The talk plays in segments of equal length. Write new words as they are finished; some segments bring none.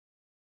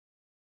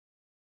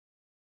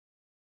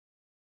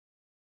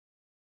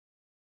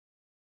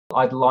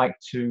I'd like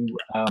to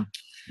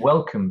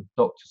welcome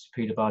Dr.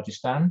 Sepideh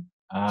Bajistan,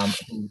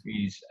 who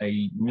is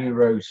a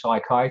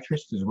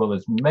neuropsychiatrist as well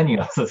as many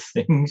other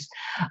things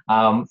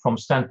from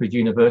Stanford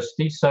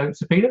University. So,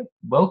 Sepideh,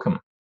 welcome.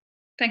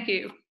 Thank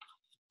you.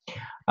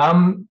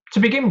 To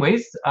begin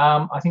with,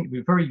 I think it would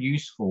be very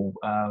useful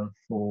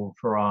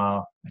for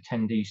our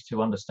attendees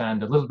to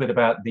understand a little bit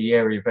about the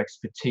area of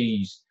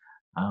expertise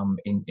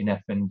in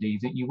FND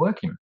that you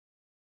work in.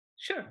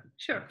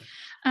 Sure.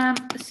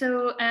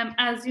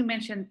 As you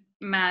mentioned,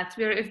 Matt,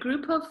 we're a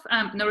group of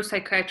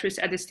neuropsychiatrists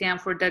at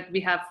Stanford that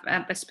we have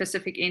a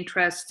specific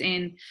interest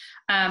in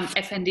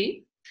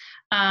FND,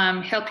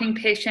 helping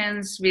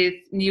patients with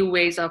new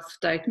ways of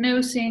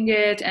diagnosing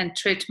it and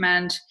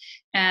treatment,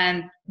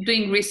 and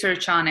doing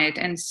research on it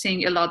and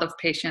seeing a lot of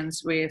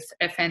patients with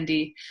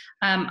FND.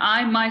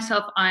 I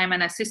myself, I'm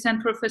an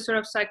assistant professor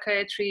of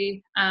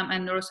psychiatry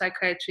and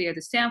neuropsychiatry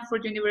at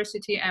Stanford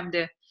University. I'm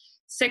the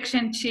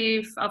section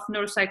chief of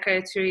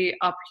neuropsychiatry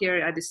up here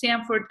at the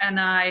Stanford, and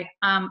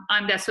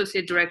I'm the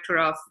associate director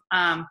of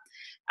our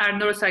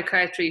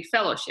neuropsychiatry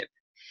fellowship.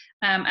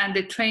 And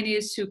the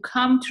trainees who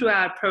come through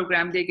our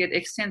program, they get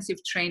extensive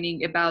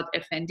training about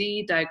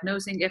FND,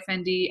 diagnosing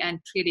FND, and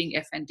treating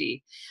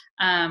FND.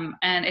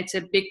 And it's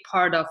a big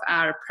part of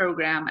our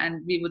program,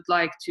 and we would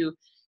like to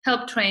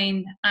help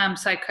train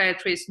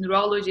psychiatrists,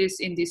 neurologists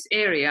in this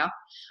area,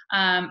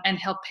 and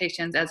help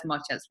patients as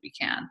much as we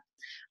can.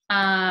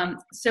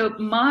 So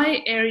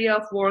my area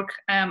of work,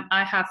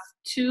 I have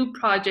two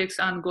projects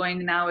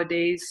ongoing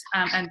nowadays,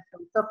 and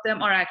both of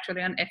them are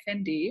actually on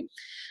FND.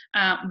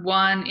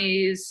 One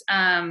is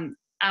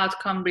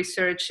outcome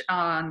research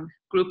on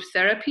group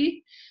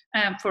therapy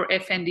for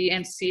FND,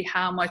 and see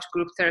how much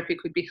group therapy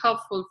could be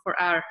helpful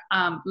for our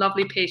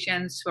lovely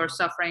patients who are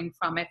suffering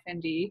from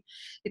FND.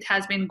 It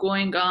has been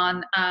going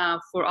on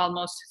for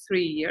almost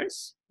 3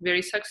 years.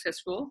 Very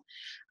successful,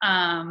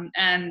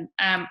 and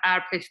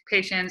our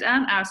patients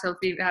and ourselves,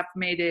 we have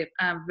made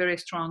a very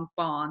strong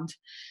bond.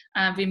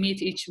 We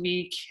meet each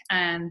week,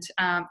 and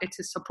it's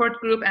a support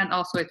group and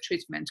also a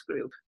treatment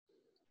group.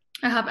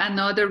 I have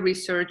another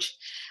research.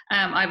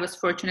 I was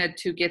fortunate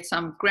to get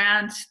some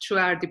grants through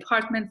our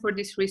department for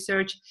this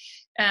research.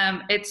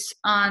 It's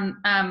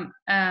on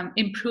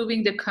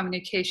improving the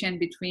communication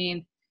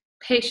between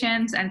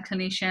patients and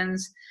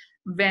clinicians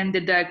when the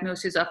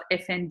diagnosis of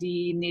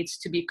FND needs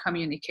to be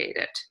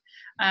communicated.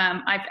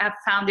 I've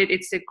found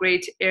it's a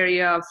great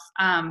area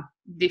of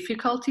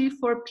difficulty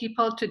for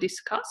people to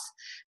discuss.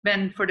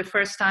 When for the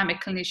first time a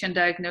clinician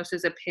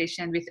diagnoses a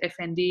patient with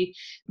FND,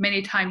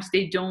 many times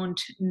they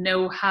don't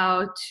know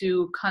how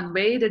to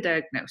convey the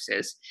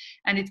diagnosis,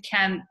 and it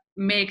can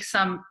make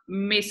some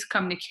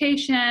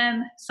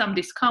miscommunication, some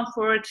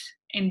discomfort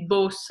in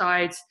both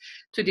sides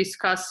to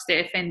discuss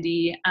the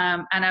FND.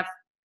 And I've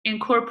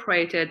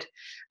incorporated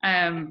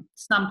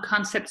some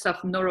concepts of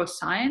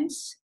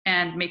neuroscience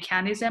and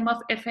mechanism of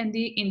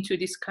FND into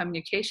this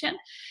communication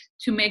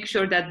to make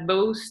sure that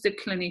both the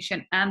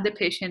clinician and the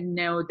patient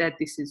know that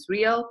this is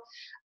real,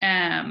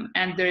 and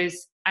there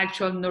is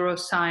actual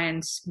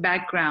neuroscience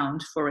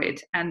background for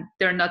it, and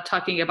they're not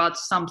talking about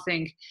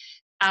something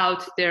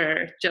out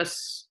there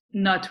just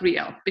not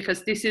real,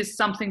 because this is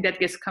something that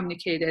gets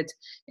communicated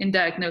in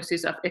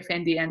diagnosis of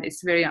FND, and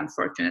it's very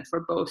unfortunate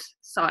for both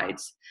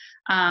sides.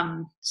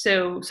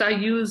 So I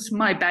use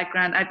my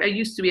background. I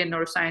used to be a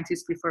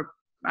neuroscientist before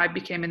I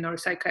became a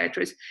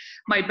neuropsychiatrist.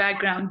 My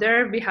background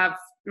there, we have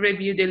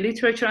reviewed the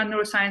literature on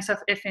neuroscience of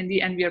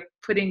FND, and we are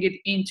putting it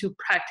into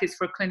practice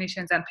for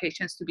clinicians and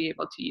patients to be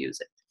able to use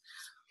it.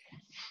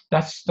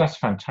 That's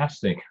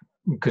fantastic,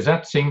 because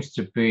that seems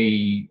to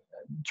be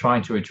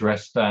trying to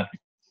address the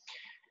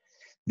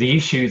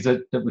issues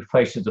that we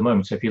face at the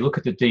moment. So if you look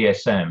at the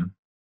DSM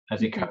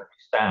as it currently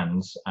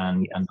stands,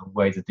 and the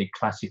way that it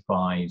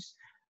classifies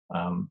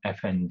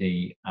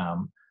FND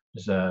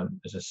as a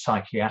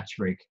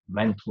psychiatric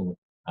mental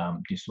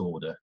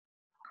disorder.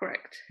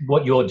 Correct.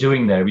 What you're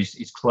doing there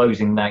is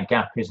closing that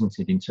gap, isn't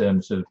it, in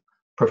terms of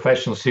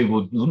professionals who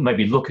will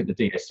maybe look at the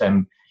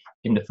DSM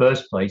in the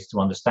first place to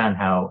understand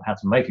how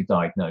to make a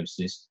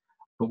diagnosis,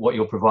 but what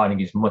you're providing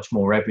is much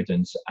more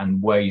evidence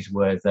and ways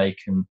where they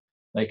can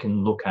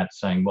look at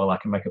saying, well, I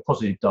can make a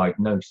positive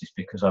diagnosis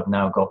because I've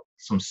now got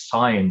some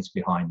science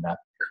behind that.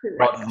 Correct.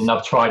 Rather than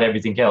I've tried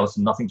everything else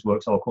and nothing's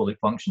worked, so I'll call it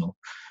functional.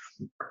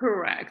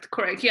 Correct.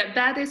 Yeah,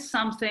 that is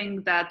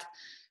something that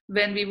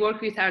when we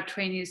work with our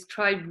trainees,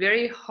 try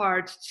very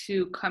hard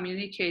to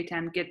communicate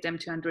and get them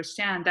to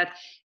understand that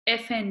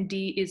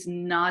FND is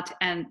not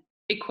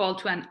equal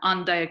to an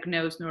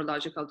undiagnosed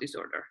neurological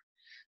disorder.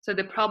 So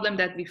the problem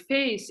that we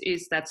face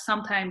is that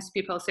sometimes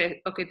people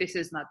say, okay, this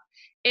is not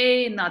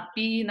A, not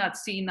B, not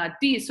C, not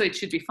D, so it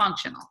should be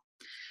functional,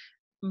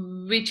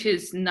 which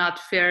is not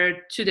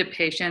fair to the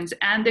patients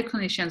and the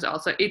clinicians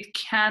also. It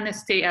can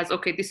stay as,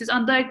 okay, this is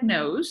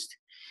undiagnosed.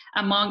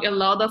 Among a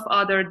lot of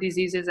other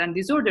diseases and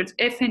disorders,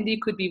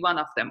 FND could be one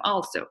of them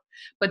also,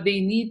 but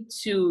they need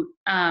to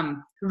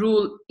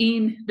rule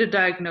in the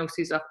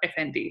diagnosis of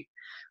FND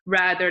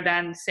rather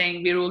than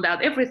saying we ruled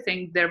out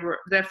everything,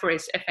 therefore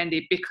it's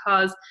FND,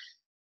 because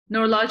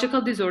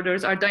neurological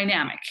disorders are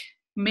dynamic.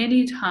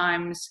 Many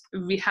times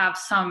we have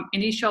some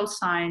initial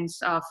signs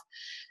of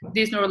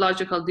these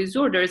neurological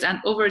disorders, and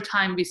over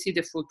time we see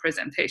the full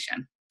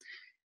presentation.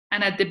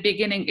 And at the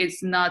beginning,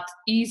 it's not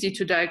easy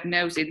to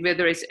diagnose it,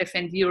 whether it's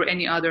FND or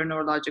any other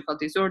neurological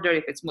disorder.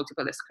 If it's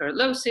multiple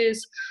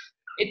sclerosis,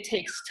 it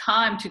takes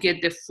time to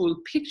get the full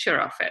picture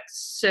of it.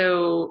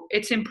 So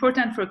it's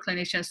important for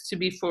clinicians to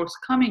be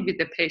forthcoming with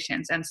the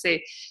patients and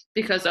say,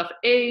 because of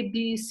A,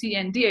 B, C,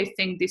 and D, I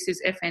think this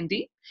is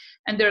FND.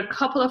 And there are a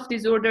couple of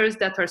disorders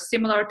that are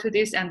similar to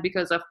this. And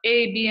because of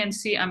A, B, and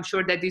C, I'm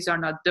sure that these are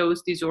not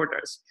those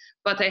disorders.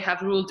 But I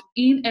have ruled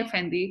in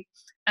FND.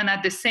 And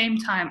at the same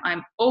time,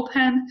 I'm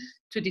open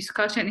to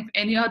discussion. If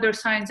any other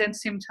signs and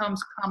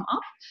symptoms come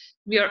up,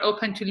 we are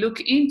open to look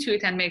into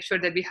it and make sure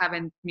that we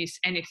haven't missed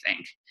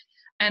anything.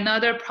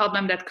 Another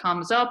problem that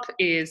comes up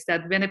is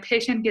that when a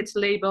patient gets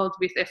labeled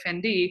with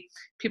FND,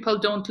 people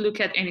don't look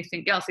at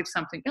anything else if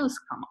something else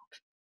comes up.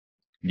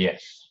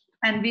 Yes.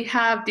 And we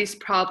have this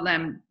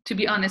problem, to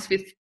be honest,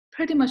 with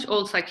pretty much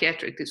all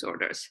psychiatric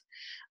disorders.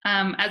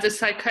 As a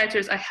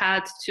psychiatrist, I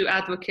had to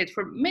advocate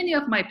for many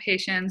of my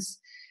patients,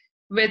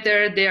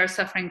 whether they are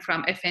suffering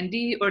from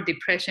FND or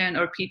depression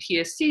or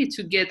PTSD,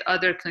 to get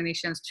other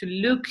clinicians to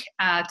look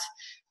at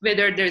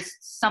whether there's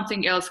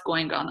something else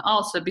going on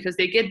also, because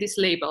they get this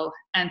label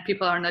and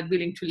people are not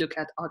willing to look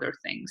at other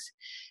things.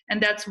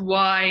 And that's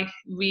why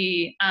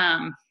we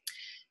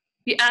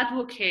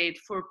advocate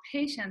for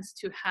patients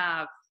to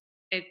have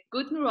a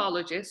good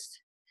neurologist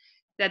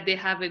that they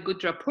have a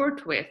good rapport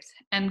with,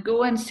 and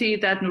go and see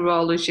that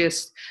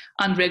neurologist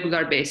on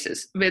regular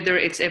basis, whether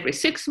it's every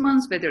 6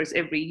 months, whether it's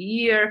every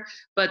year,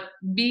 but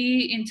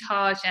be in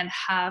touch and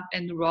have a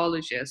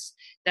neurologist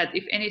that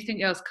if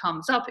anything else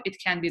comes up, it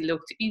can be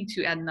looked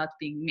into and not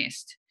being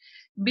missed.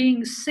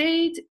 Being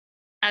said,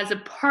 as a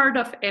part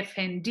of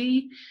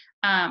FND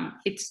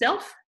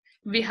itself,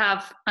 we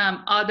have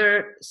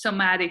other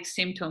somatic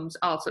symptoms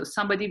also.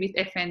 Somebody with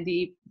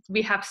FND,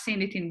 we have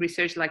seen it in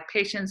research, like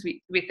patients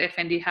with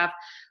FND have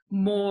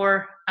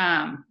more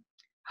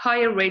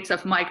higher rates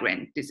of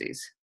migraine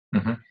disease,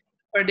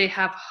 or they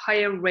have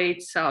higher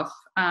rates of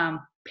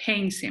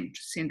pain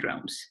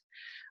syndromes.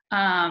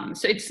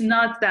 So it's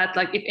not that,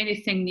 like, if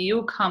anything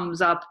new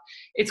comes up,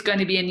 it's going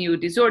to be a new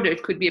disorder.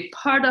 It could be a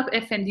part of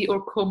FND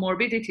or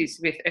comorbidities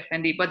with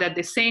FND, but at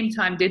the same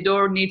time, the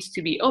door needs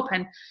to be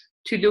open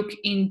to look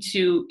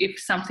into if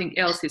something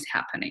else is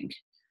happening.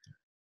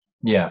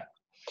 Yeah.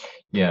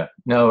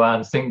 No,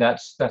 I think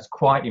that's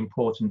quite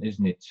important,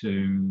 isn't it?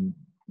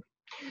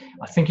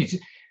 I think it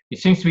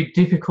seems to be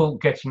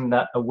difficult getting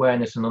that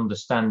awareness and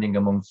understanding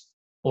amongst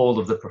all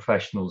of the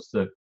professionals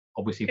that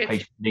obviously a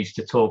patient needs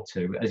to talk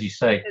to, as you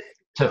say,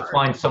 to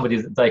find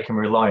somebody that they can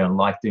rely on,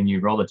 like the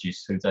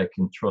neurologist, who they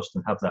can trust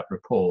and have that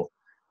rapport.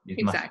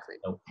 Exactly.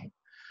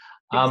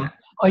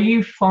 Are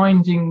you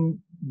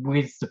finding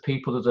with the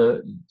people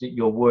that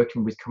you're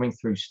working with coming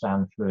through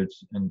Stanford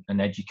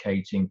and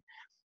educating,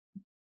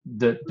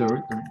 that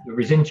there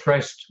is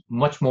interest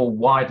much more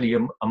widely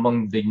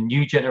among the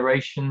new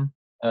generation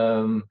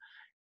who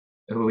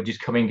are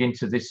just coming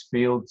into this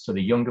field, so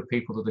the younger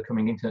people that are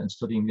coming into and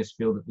studying this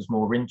field, that there's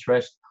more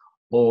interest,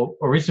 or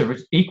is there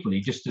equally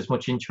just as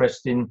much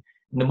interest in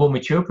the more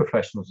mature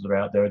professionals that are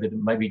out there that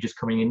may be just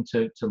coming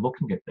into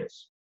looking at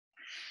this?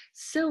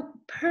 So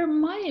per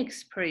my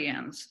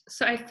experience,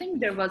 so I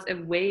think there was a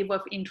wave of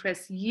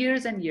interest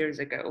years and years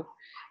ago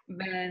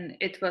when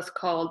it was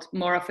called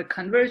more of a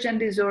conversion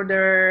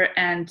disorder,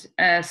 and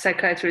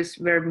psychiatrists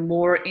were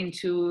more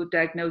into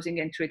diagnosing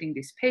and treating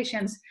these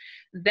patients.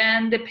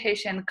 Then the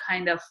patient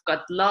kind of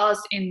got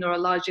lost in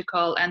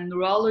neurological and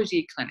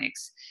neurology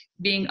clinics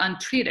being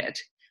untreated.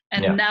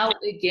 And now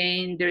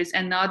again, there is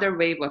another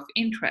wave of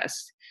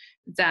interest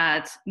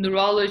that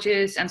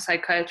neurologists and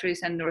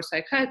psychiatrists and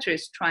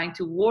neuropsychiatrists trying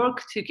to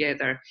work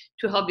together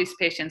to help these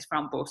patients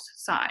from both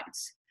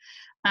sides.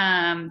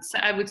 So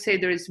I would say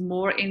there is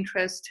more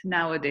interest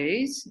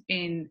nowadays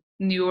in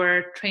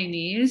newer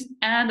trainees,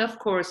 and of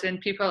course, when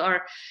people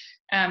are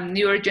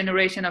newer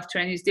generation of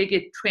trainees, they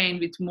get trained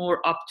with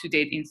more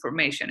up-to-date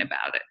information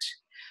about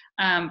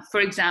it.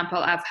 For example,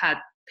 I've had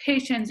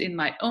patients in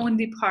my own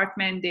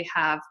department, they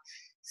have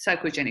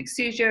psychogenic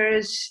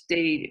seizures,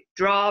 they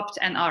dropped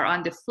and are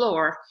on the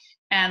floor,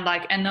 and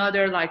like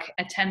another like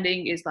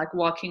attending is like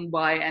walking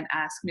by and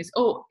asks me,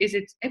 oh, is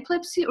it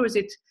epilepsy or is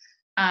it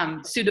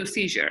pseudo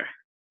seizure?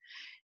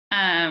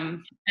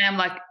 And I'm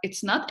like,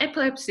 it's not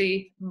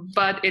epilepsy,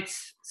 but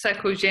it's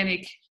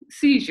psychogenic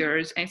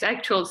seizures, and it's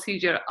actual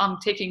seizure. I'm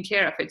taking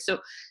care of it. So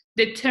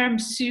the term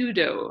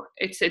pseudo,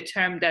 it's a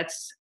term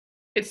that's,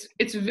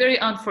 it's very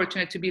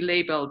unfortunate to be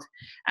labeled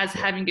as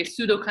having a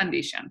pseudo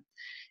condition.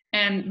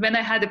 And when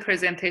I had a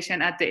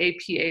presentation at the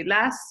APA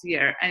last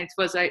year, and it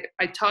was, I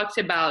talked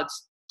about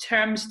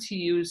terms to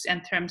use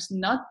and terms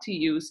not to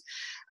use.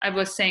 I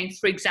was saying,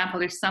 for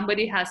example, if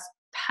somebody has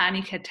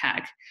panic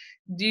attack,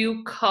 do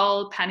you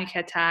call panic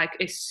attack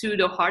a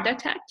pseudo heart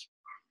attack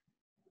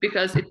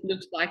because it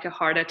looks like a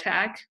heart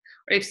attack?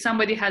 Or if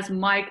somebody has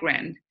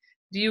migraine,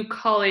 Do you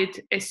call it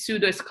a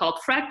pseudo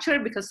scalp fracture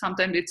because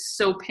sometimes it's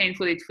so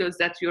painful it feels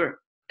that your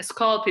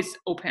scalp is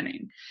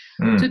opening?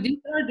 So these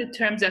are the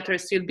terms that are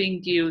still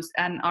being used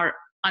and are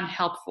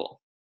unhelpful.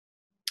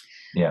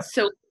 Yeah.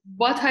 So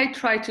what I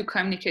try to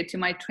communicate to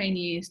my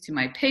trainees, to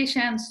my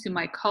patients, to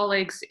my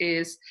colleagues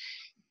is,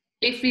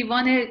 if we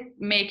want to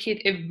make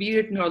it a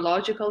weird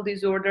neurological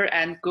disorder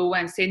and go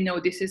and say, no,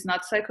 this is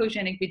not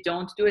psychogenic, we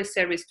don't do a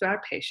service to our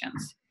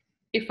patients.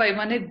 If I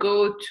want to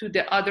go to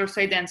the other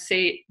side and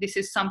say, this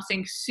is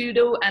something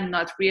pseudo and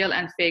not real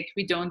and fake,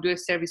 we don't do a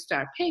service to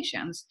our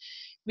patients,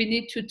 we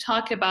need to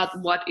talk about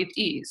what it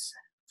is.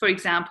 For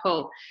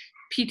example,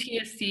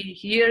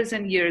 PTSD years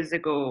and years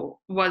ago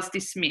was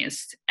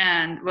dismissed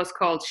and was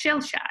called shell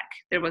shock.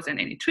 There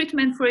wasn't any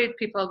treatment for it.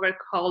 People were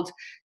called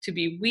to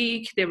be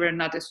weak. They were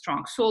not as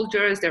strong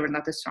soldiers. They were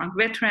not as strong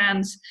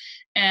veterans.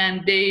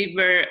 And they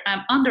were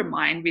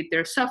undermined with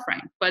their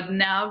suffering. But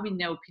now we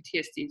know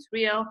PTSD is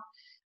real.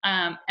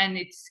 And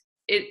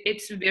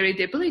it's very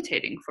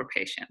debilitating for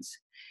patients.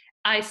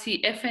 I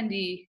see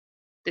FND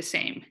the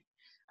same.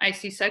 I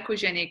see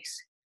psychogenics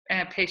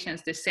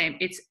patients the same.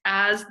 It's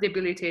as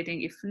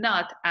debilitating, if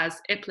not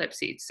as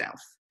epilepsy itself.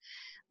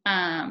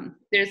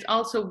 There's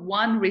also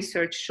one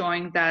research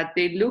showing that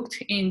they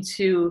looked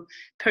into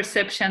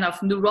perception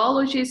of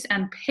neurologists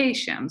and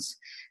patients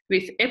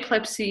with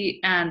epilepsy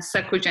and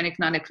psychogenic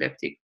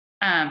non-epileptic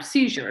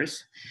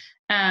seizures.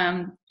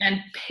 And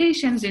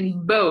patients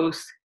in both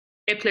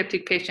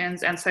epileptic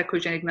patients and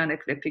psychogenic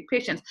non-epileptic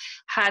patients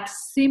had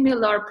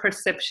similar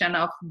perception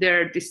of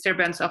their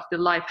disturbance of the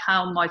life,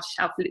 how much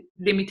of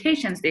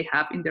limitations they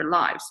have in their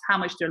lives, how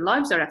much their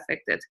lives are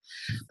affected.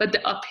 But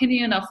the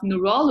opinion of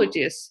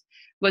neurologists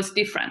was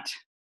different.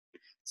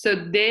 So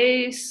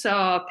they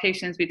saw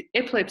patients with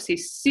epilepsy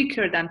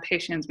sicker than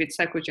patients with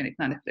psychogenic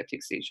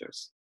non-epileptic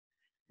seizures,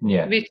 which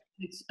on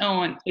its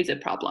own is a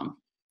problem.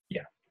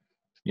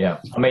 Yeah.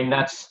 I mean,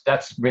 that's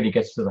really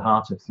gets to the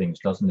heart of things,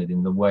 doesn't it?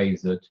 In the way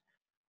that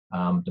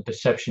the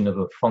perception of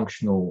a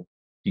functional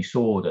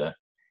disorder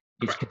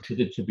is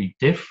considered to be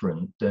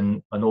different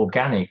than an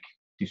organic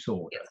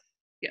disorder.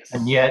 Yes.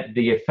 And yet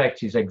the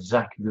effect is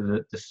exactly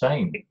the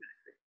same.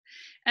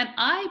 And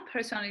I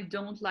personally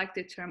don't like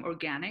the term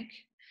organic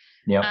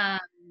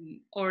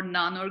or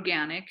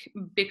non-organic,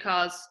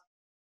 because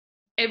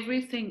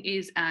everything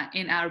is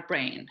in our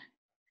brain.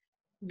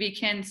 We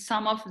can,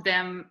 some of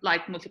them,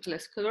 like multiple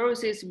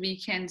sclerosis, we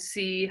can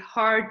see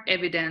hard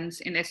evidence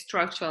in a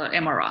structural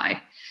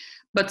MRI.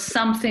 But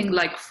something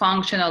like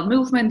functional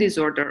movement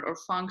disorder or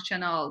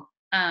functional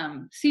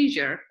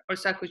seizure or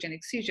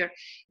psychogenic seizure,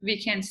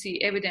 we can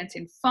see evidence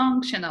in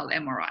functional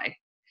MRI,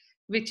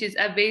 which is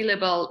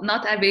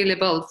not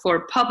available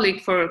for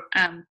public, for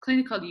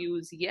clinical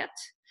use yet,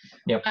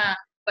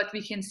 but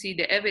we can see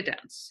the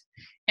evidence.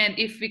 And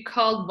if we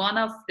call one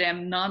of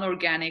them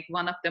non-organic,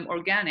 one of them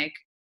organic,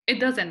 it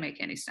doesn't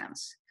make any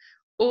sense.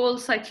 All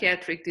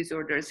psychiatric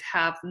disorders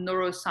have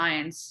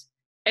neuroscience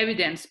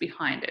evidence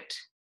behind it.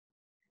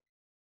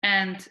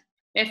 And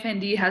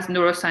FND has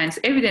neuroscience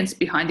evidence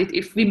behind it.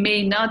 If we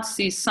may not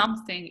see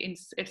something in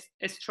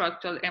a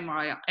structural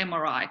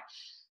MRI,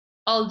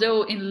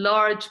 although in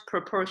large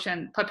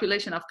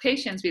population of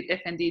patients with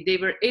FND, they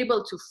were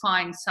able to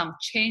find some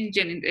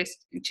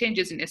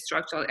changes in a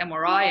structural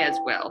MRI as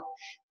well.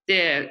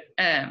 The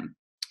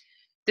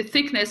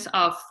thickness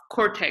of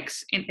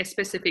cortex in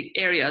specific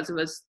areas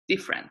was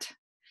different.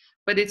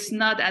 But it's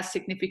not as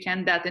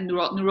significant that the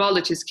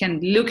neurologist can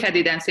look at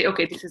it and say,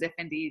 okay, this is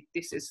FND,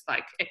 this is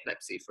like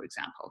epilepsy, for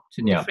example,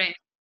 to differentiate.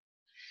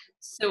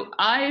 So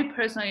I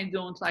personally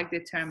don't like the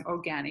term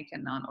organic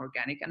and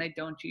non-organic, and I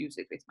don't use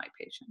it with my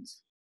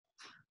patients.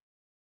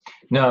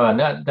 No,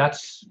 and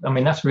that's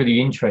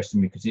really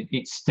interesting, because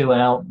it's still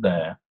out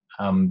there,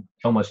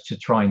 almost to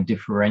try and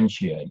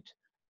differentiate.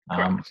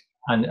 And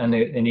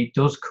it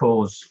does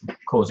cause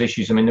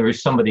issues. I mean, there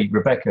is somebody,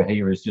 Rebecca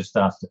here, has just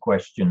asked a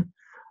question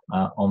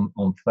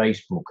on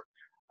Facebook,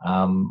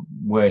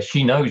 where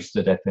she knows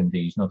that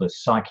FND is not a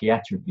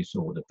psychiatric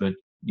disorder, but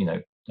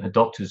her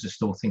doctors are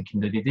still thinking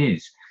that it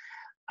is.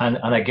 And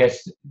I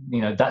guess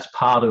that's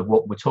part of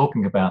what we're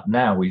talking about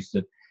now, is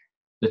that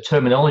the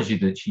terminology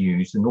that's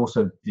used, and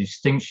also the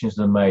distinctions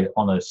that are made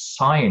on a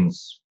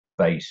science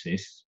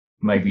basis,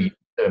 maybe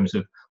in terms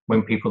of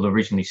when people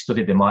originally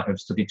studied, they might have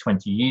studied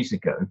 20 years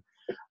ago,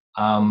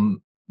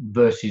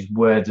 versus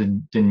where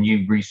the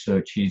new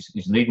research is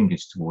leading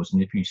us towards.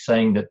 And if you're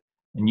saying that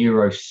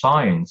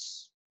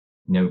neuroscience,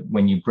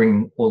 when you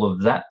bring all of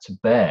that to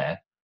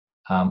bear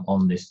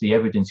on this, the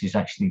evidence is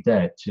actually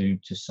there to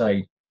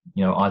say,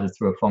 either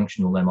through a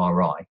functional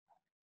MRI,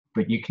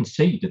 but you can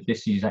see that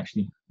this is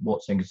actually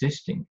what's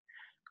existing.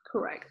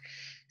 Correct.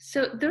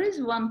 So there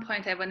is one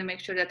point I want to make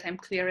sure that I'm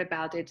clear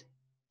about it.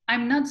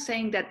 I'm not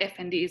saying that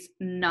FND is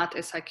not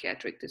a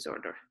psychiatric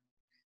disorder.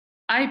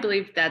 I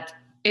believe that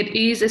it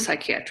is a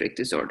psychiatric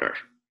disorder,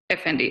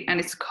 FND, and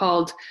it's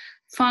called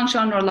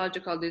functional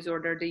neurological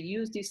disorder. They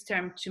use this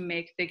term to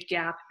make the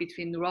gap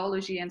between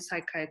neurology and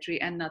psychiatry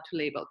and not to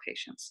label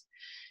patients.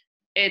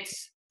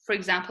 It's for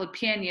example,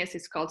 PNES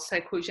is called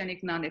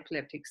psychogenic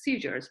non-epileptic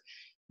seizures.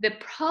 The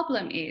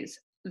problem is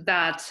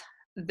that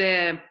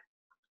the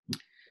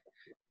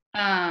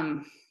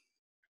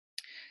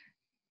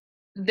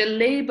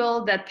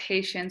label that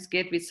patients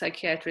get with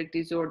psychiatric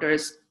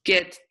disorders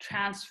get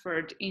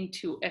transferred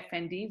into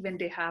FND when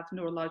they have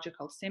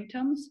neurological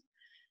symptoms.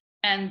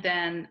 And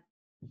then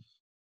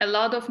a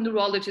lot of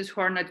neurologists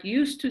who are not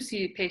used to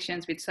see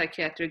patients with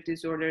psychiatric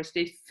disorders,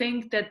 they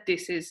think that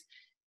this is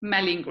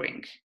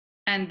malingering,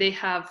 and they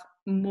have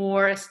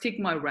more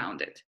stigma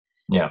around it.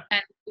 Yeah.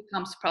 And it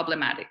becomes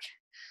problematic.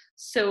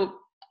 So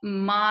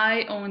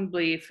my own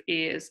belief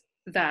is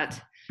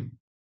that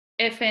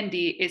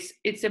FND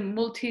it's a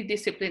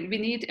multidisciplinary, we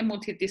need a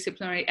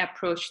multidisciplinary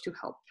approach to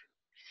help.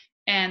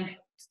 And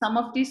some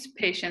of these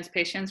patients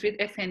with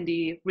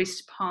FND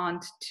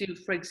respond to,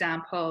 for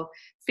example,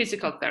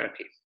 physical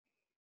therapy.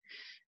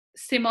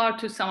 Similar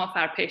to some of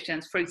our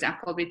patients, for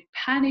example, with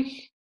panic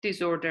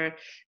disorder,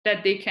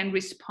 that they can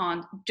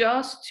respond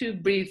just to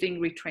breathing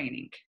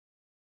retraining.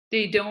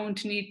 They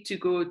don't need to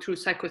go through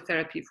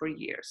psychotherapy for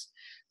years.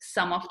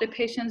 Some of the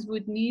patients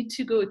would need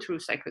to go through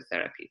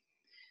psychotherapy.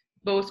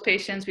 Both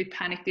patients with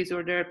panic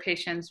disorder,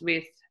 patients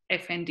with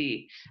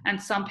FND,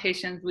 and some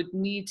patients would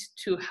need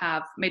to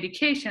have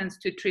medications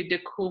to treat the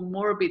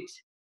comorbid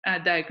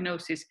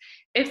diagnosis.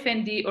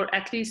 FND, or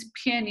at least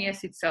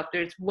PNES itself,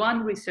 there's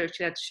one research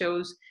that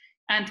shows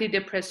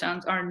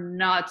antidepressants are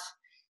not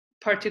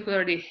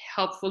particularly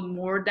helpful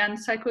more than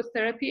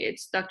psychotherapy.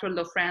 It's Dr.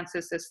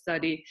 LaFrancis'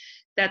 study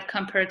that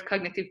compared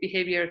cognitive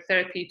behavior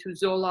therapy to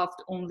Zoloft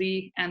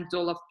only and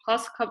Zoloft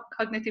plus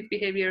cognitive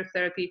behavior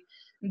therapy.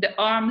 The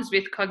arms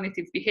with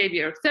cognitive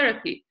behavior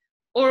therapy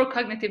or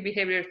cognitive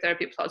behavior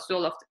therapy plus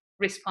Zoloft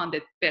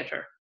responded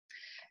better.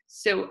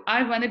 So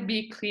I want to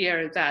be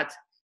clear that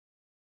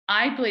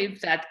I believe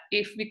that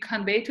if we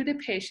convey to the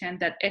patient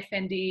that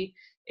FND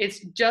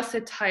is just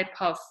a type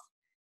of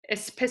a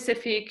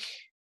specific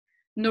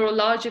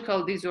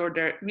neurological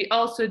disorder, we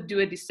also do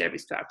a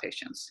disservice to our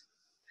patients,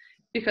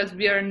 because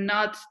we are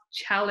not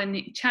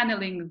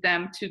channeling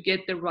them to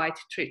get the right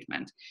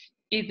treatment,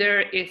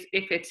 either if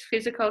it's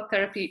physical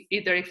therapy,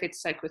 either if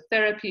it's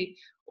psychotherapy,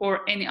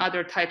 or any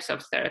other types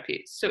of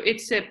therapy. So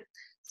it's a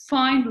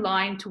fine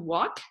line to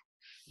walk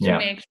to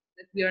make sure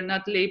that we are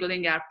not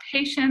labeling our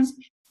patients.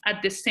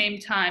 At the same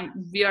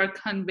time, we are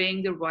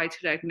conveying the right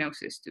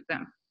diagnosis to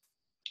them.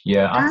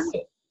 Yeah,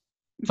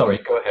 sorry,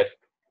 go ahead.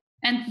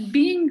 And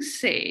being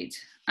said,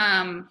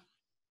 a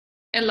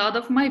lot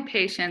of my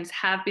patients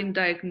have been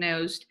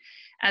diagnosed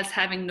as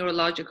having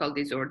neurological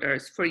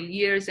disorders for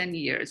years and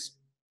years,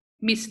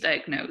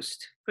 misdiagnosed.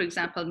 For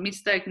example,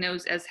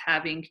 misdiagnosed as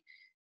having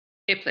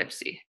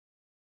epilepsy,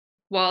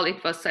 while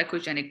it was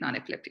psychogenic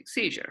non-epileptic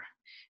seizure.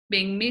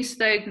 Being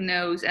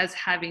misdiagnosed as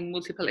having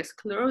multiple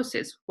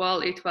sclerosis,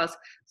 while it was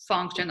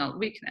functional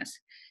weakness.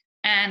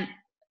 And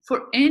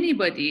for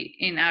anybody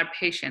in our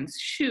patient's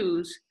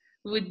shoes,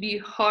 would be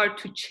hard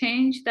to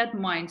change that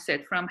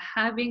mindset from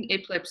having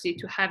epilepsy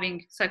to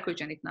having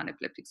psychogenic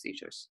non-epileptic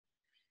seizures.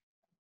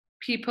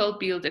 People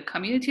build a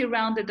community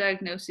around the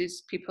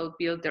diagnosis, people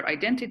build their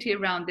identity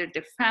around it,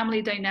 their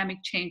family dynamic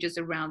changes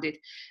around it,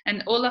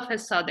 and all of a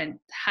sudden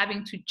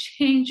having to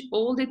change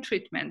all the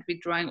treatment,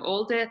 withdrawing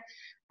all the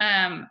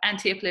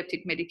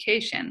anti-epileptic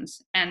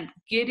medications and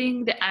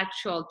getting the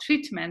actual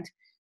treatment,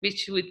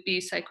 which would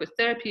be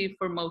psychotherapy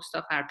for most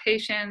of our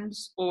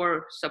patients,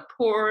 or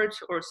support,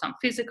 or some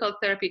physical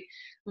therapy,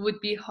 would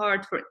be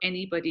hard for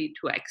anybody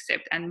to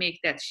accept and make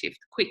that shift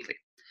quickly.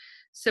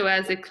 So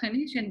as a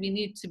clinician, we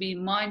need to be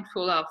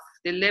mindful of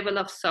the level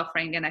of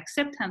suffering and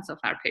acceptance of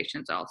our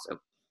patients also,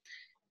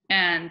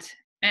 and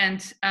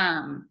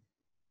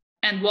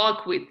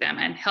walk with them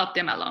and help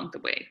them along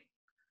the way.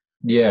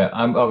 Yeah,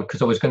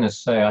 because I was going to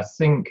say, I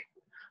think,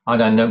 I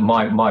don't know,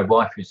 my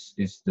wife is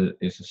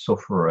a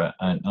sufferer,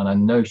 and I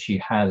know she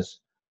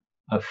has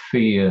a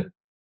fear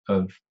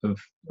of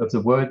the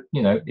word,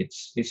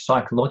 it's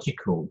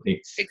psychological.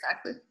 It's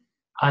exactly.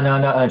 And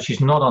I know, and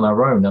she's not on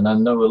her own, and I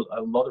know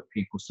a lot of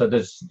people. So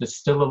there's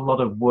still a lot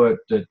of work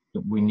that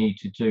we need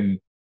to do.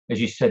 As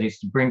you said, it's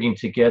the bringing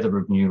together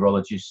of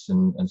neurologists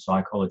and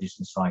psychologists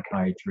and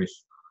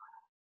psychiatrists,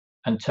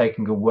 and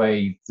taking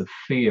away the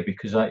fear,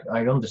 because I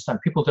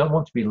understand people don't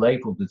want to be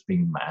labelled as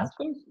being mad.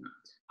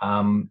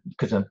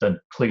 Because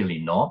they're clearly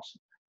not.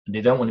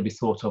 They don't want to be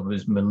thought of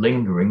as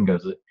malingering,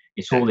 as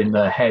it's all in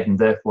their head, and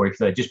therefore if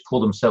they just pull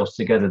themselves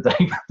together,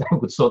 they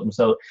would sort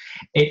themselves.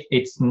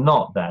 It's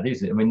not that,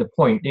 is it? I mean, the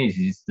point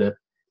is that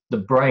the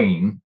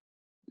brain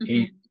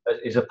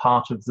is a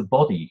part of the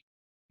body.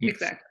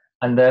 Exactly.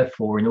 And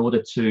therefore,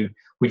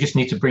 we just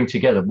need to bring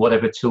together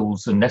whatever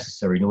tools are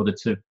necessary in order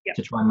to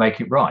try and make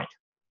it right.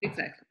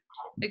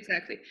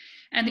 Exactly.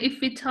 And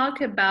if we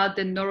talk about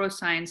the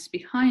neuroscience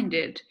behind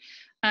it,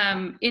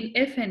 in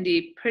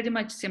FND, pretty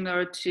much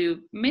similar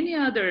to many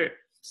other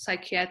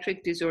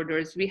psychiatric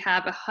disorders, we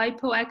have a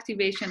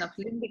hyperactivation of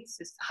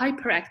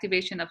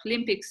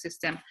limbic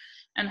system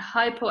and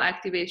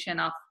hypoactivation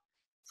of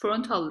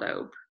frontal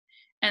lobe.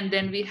 And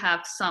then we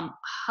have some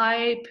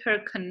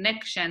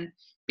hyperconnection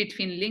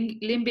between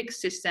limbic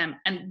system,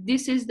 and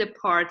this is the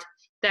part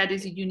that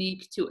is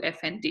unique to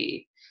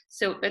FND.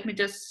 So let me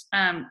just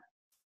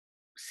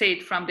say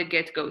it from the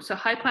get-go. So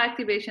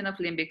hypoactivation of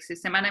limbic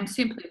system, and I'm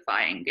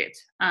simplifying it.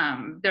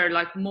 There are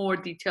like more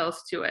details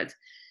to it.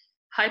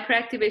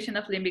 Hyperactivation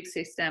of limbic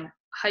system,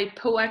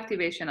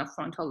 hypoactivation of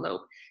frontal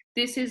lobe.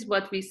 This is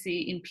what we see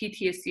in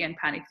PTSD and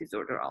panic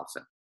disorder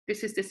also.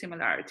 This is the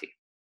similarity.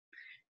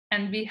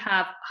 And we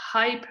have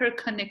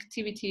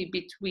hyperconnectivity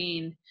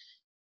between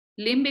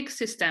limbic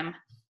system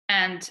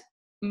and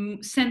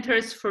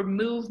centers for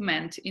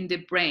movement in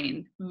the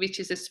brain, which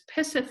is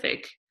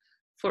specific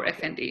for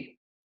FND.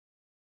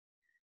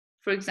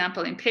 For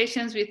example, in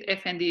patients with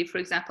FND, for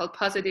example,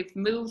 positive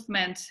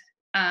movement,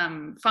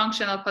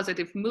 functional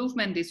positive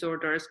movement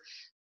disorders,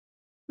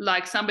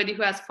 like somebody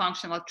who has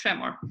functional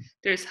tremor,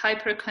 there's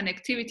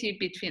hyperconnectivity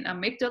between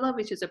amygdala,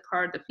 which is a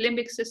part of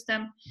limbic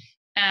system,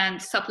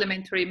 and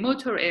supplementary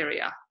motor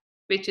area,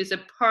 which is a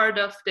part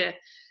of the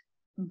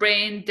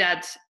brain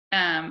that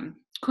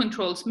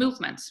controls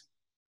movements.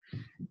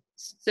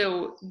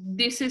 So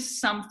this is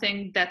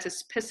something that is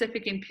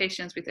specific in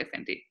patients with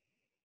FND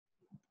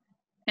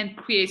and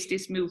creates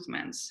these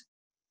movements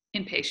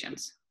in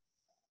patients.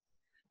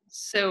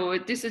 So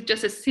this is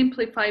just a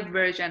simplified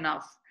version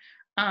of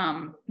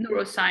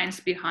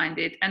neuroscience behind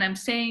it. And I'm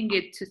saying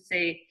it to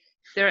say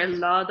there are a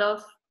lot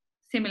of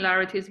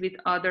similarities with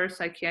other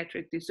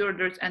psychiatric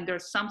disorders, and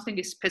there's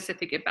something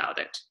specific about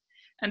it.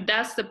 And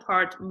that's the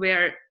part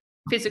where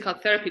physical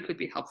therapy could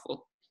be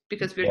helpful,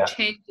 because we're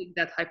changing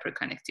that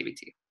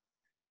hyperconnectivity.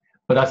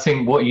 But I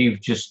think what you've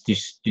just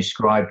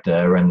described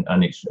there, and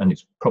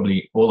it's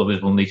probably all of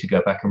us will need to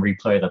go back and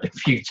replay that a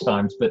few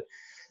times, but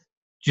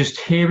just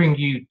hearing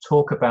you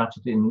talk about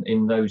it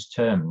in those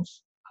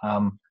terms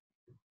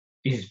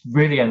is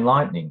really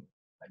enlightening.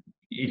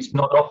 It's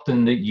not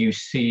often that you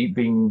see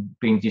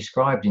being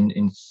described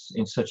in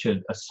such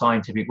a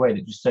scientific way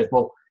that just says,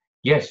 well,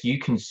 yes, you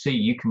can see,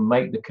 you can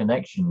make the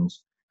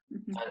connections.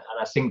 And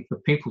I think for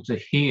people to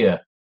hear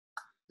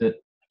that,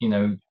 you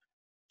know,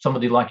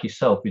 somebody like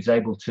yourself is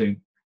able to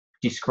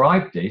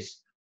describe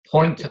this,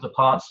 point to the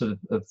parts of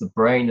the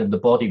brain and the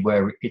body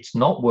where it's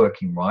not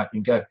working right,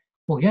 and go,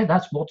 well, yeah,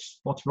 that's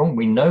what's wrong.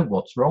 We know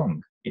what's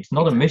wrong. It's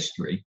not a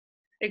mystery.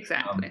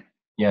 Exactly.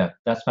 Yeah,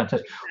 that's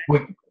fantastic.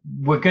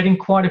 We're getting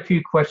quite a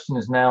few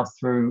questions now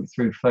through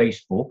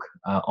Facebook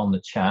on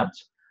the chat,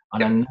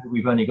 and I know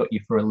we've only got you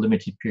for a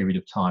limited period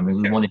of time,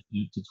 and we wanted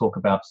to talk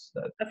about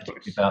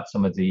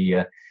some of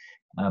the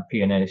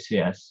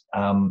PNACS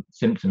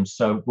symptoms.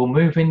 So we'll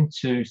move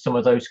into some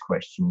of those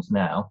questions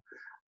now.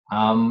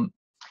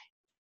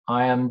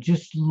 I am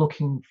just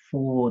looking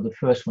for the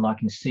first one I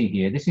can see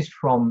here. This is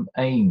from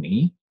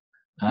Amy.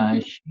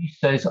 She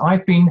says,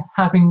 I've been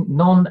having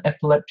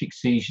non-epileptic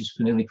seizures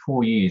for nearly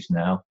 4 years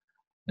now,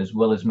 as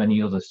well as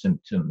many other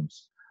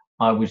symptoms.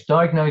 I was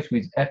diagnosed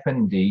with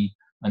FND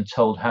and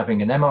told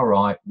having an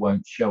MRI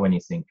won't show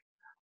anything.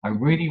 I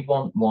really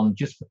want one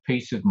just for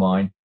peace of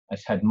mind,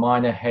 as had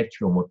minor head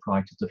trauma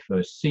prior to the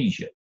first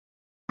seizure.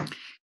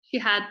 She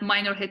had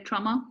minor head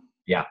trauma?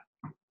 Yeah.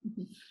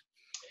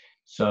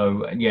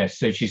 So, yes,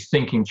 so she's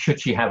thinking, should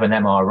she have an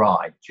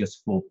MRI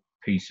just for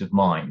peace of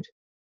mind?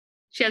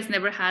 She has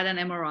never had an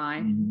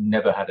MRI?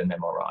 Never had an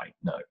MRI,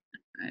 no.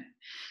 Okay.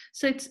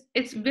 So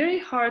it's very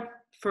hard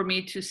for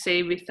me to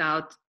say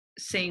without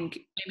seeing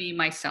Amy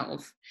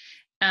myself.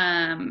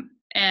 And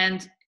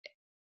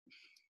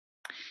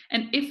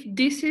if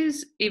this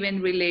is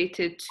even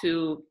related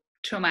to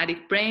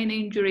traumatic brain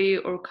injury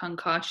or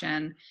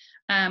concussion,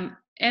 the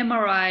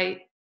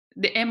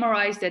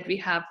MRIs that we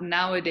have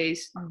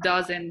nowadays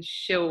doesn't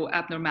show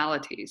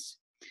abnormalities.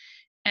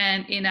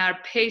 And in our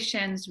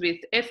patients with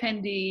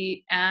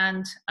FND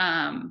and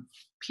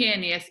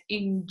PNES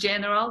in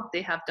general,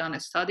 they have done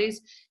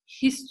studies.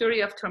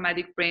 History of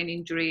traumatic brain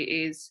injury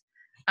is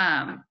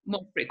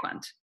more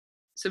frequent.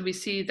 So we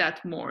see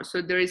that more.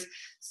 So there is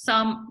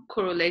some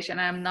correlation.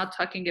 I'm not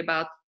talking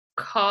about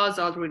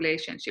causal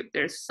relationship.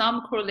 There's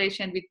some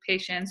correlation with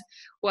patients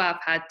who have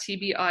had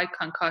TBI,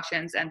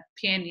 concussions, and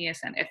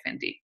PNES and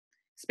FND,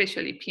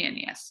 especially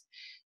PNES.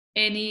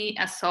 Any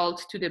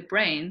assault to the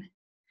brain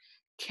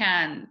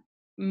can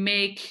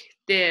make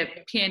the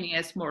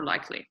PNES more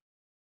likely.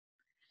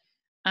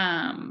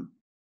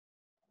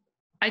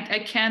 I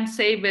can't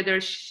say whether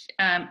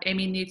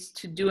Amy needs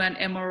to do an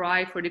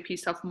MRI for the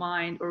peace of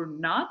mind or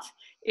not.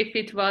 If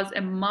it was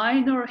a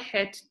minor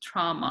head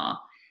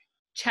trauma,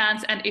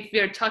 chance, and if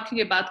we're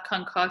talking about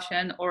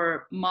concussion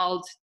or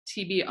mild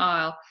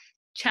TBI,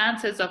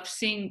 chances of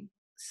seeing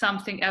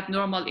something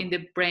abnormal in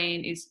the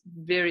brain is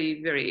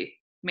very, very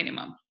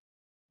minimum.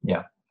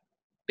 Yeah.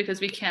 Because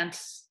we can't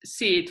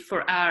see it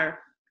for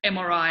our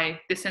MRI,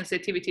 the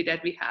sensitivity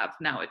that we have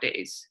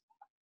nowadays.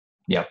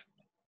 Yeah.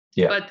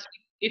 Yeah. But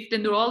if the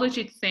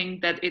neurologist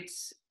think that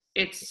it's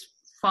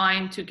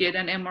fine to get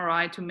an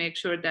MRI to make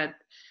sure that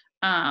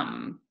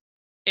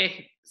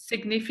a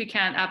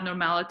significant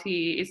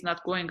abnormality is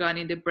not going on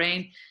in the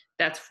brain,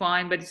 that's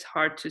fine, but it's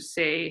hard to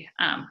say.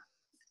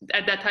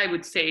 That I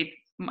would say it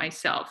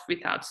myself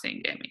without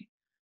seeing Amy.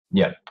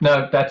 Yeah,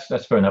 no, that's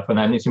fair enough,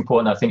 and it's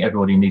important. I think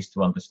everybody needs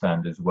to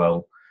understand as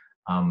well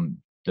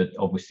that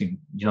obviously,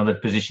 the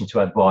position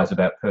to advise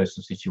about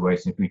personal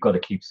situations, we've got to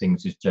keep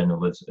things as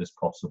general as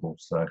possible.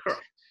 So,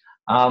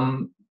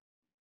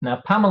 now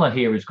Pamela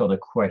here has got a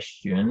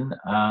question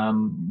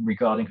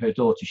regarding her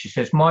daughter. She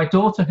says, "My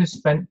daughter has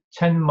spent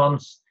 10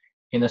 months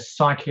in a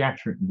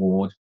psychiatric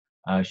ward.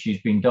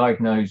 She's been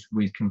diagnosed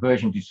with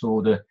conversion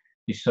disorder,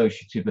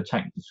 dissociative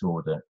attack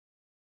disorder.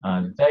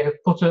 They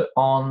have put her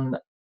on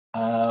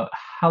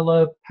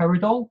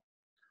haloperidol,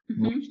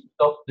 which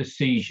stopped the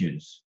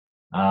seizures.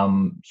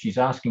 She's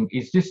asking,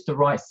 is this the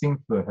right thing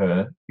for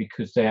her,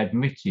 because they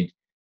admitted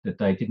that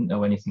they didn't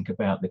know anything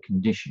about the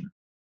condition?"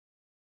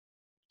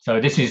 So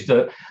this is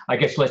I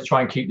guess let's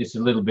try and keep this a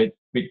little bit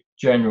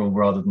general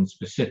rather than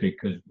specific,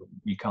 because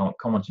you can't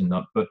comment on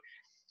that. But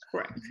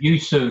Correct.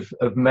 Use of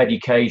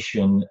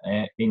medication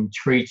in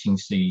treating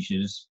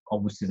seizures,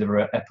 obviously there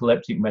are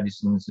epileptic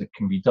medicines that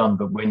can be done,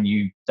 but when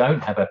you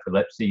don't have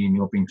epilepsy and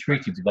you're being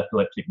treated with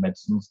epileptic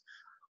medicines,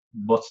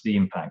 what's the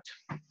impact?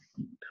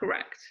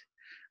 Correct.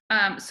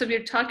 So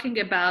we're talking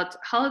about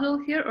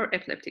haloperidol here, or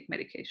epileptic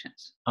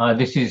medications?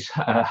 This is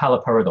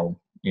haloperidol.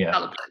 Yeah.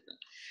 Haloperidol.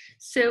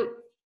 So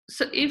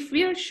if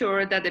we are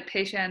sure that the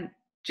patient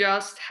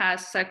just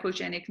has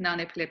psychogenic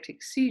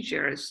non-epileptic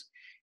seizures,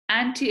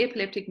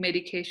 anti-epileptic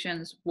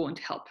medications won't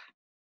help.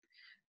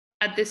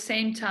 At the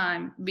same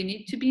time, we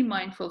need to be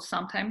mindful,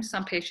 sometimes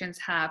some patients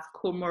have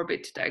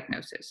comorbid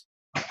diagnosis.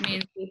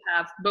 Means they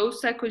have both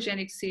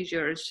psychogenic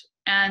seizures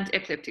and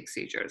epileptic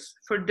seizures.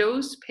 For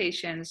those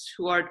patients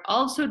who are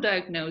also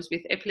diagnosed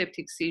with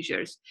epileptic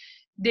seizures,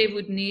 they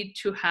would need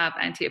to have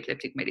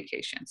anti-epileptic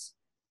medications.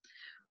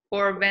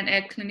 Or when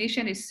a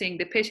clinician is seeing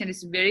the patient,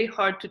 it's very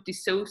hard to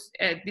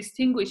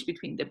distinguish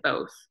between the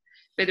both,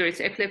 whether it's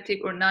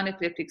epileptic or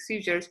non-epileptic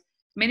seizures.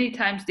 Many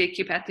times they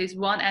keep at least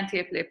one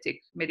anti-epileptic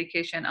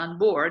medication on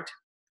board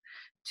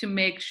to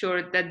make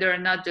sure that they're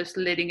not just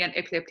letting an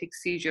epileptic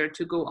seizure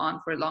to go on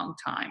for a long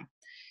time.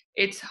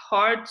 It's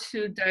hard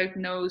to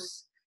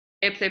diagnose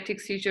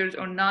epileptic seizures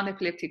or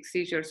non-epileptic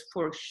seizures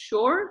for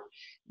sure,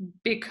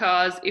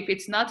 because if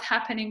it's not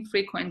happening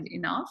frequent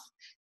enough,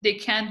 they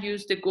can't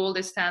use the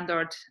gold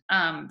standard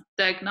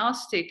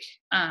diagnostic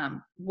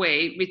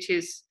way, which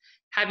is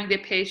having the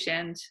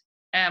patient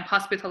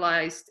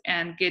hospitalized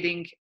and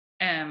getting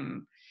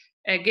them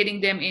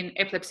in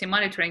epilepsy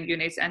monitoring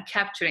units and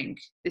capturing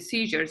the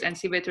seizures and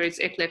see whether it's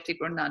epileptic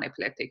or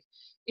non-epileptic.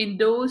 In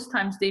those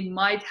times, they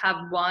might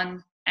have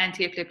one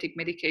anti-epileptic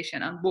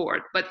medication on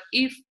board. But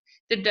if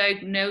the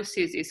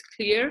diagnosis is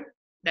clear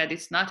that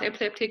it's not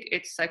epileptic,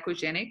 it's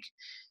psychogenic,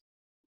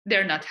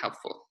 they're not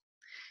helpful.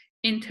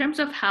 In terms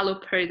of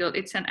haloperidol,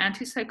 it's an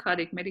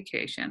antipsychotic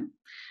medication.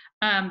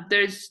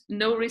 There's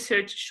no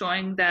research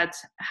showing that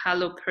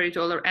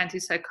haloperidol or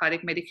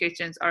antipsychotic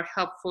medications are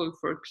helpful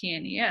for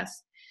PNES.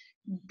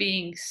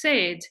 Being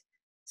said,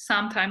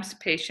 sometimes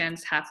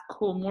patients have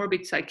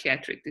comorbid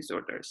psychiatric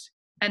disorders,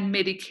 and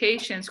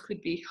medications could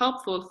be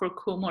helpful for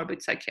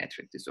comorbid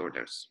psychiatric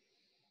disorders.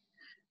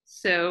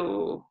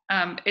 So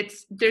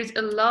there are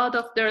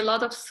a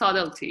lot of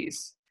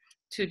subtleties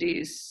to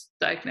these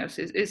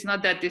diagnoses. It's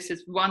not that this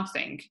is one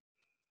thing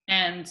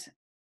and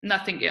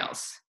nothing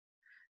else.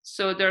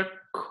 So there are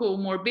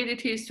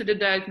comorbidities to the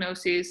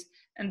diagnosis,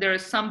 and there are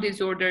some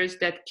disorders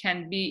that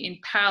can be in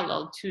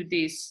parallel to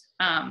these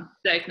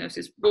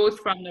diagnoses, both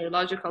from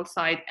neurological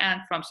side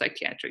and from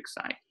psychiatric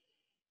side.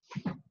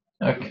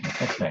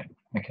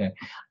 Okay.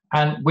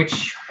 And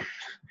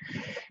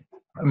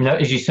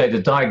as you say,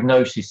 the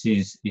diagnosis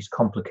is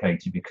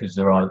complicated because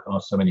there are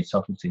so many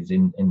subtleties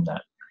in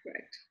that.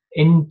 Correct.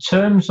 In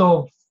terms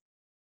of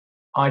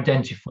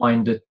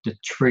identifying the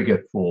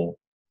trigger for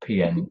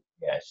PNES,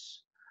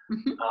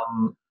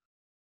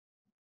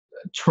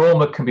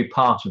 trauma can be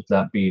part of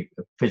that, be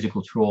it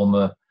physical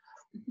trauma.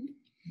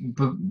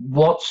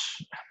 But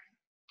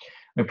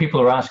when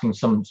people are asking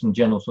some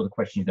general sort of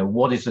questions,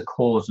 what is the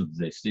cause of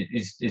this?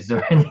 Is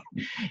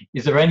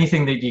there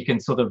anything that you can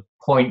sort of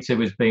point to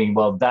as being,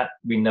 well, that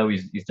we know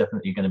is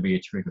definitely going to be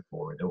a trigger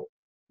for it? Or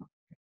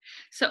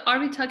so are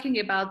we talking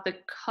about the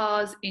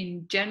cause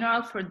in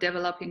general for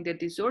developing the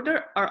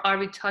disorder, or are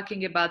we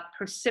talking about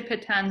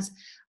precipitants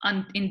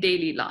in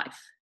daily life?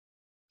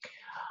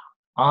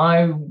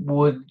 I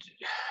would,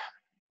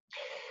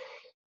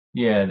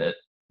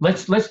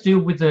 let's deal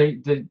with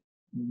the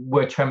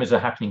where tremors are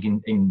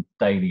happening in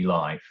daily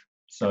life.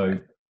 So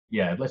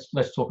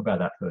let's talk about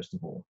that first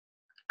of all.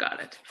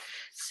 Got it.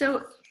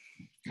 So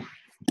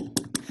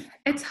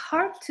it's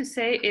hard to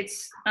say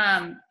it's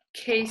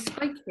case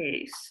by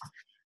case.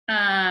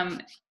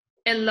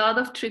 A lot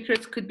of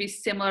triggers could be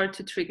similar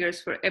to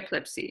triggers for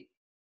epilepsy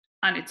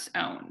on its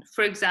own.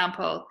 For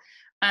example,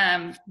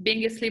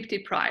 being sleep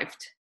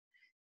deprived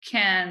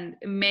can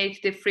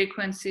make the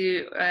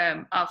frequency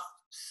of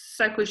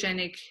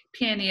psychogenic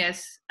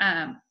PNES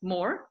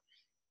more,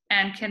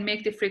 and can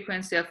make the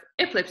frequency of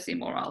epilepsy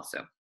more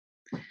also.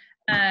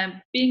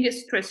 Being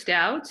stressed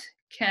out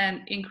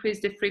can increase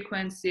the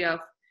frequency of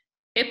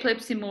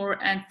epilepsy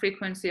more and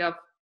frequency of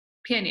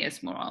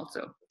PNES more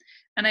also.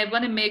 And I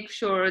want to make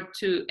sure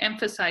to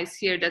emphasize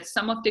here that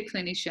some of the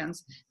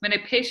clinicians, when a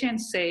patient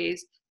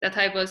says that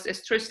I was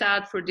stressed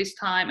out for this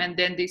time and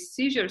then these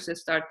seizures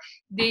start,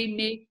 they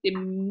make the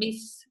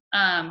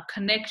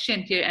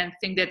connection here and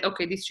think that,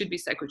 okay, this should be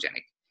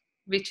psychogenic,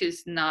 which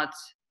is not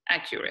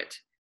accurate.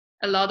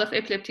 A lot of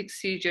epileptic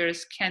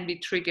seizures can be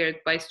triggered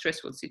by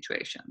stressful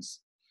situations.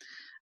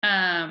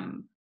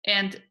 And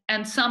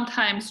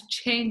sometimes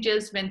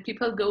changes when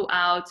people go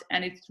out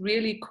and it's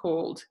really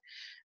cold,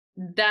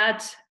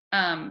 that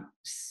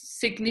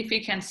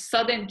significant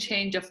sudden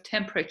change of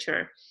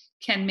temperature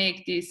can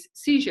make these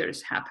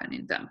seizures happen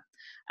in them.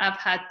 I've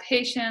had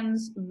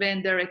patients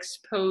when they're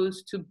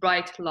exposed to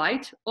bright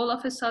light all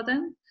of a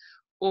sudden,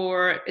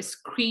 or a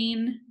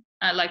screen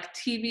like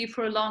TV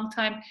for a long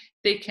time,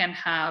 they can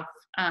have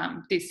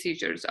these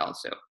seizures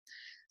also.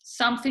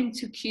 Something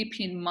to keep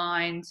in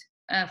mind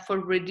for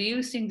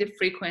reducing the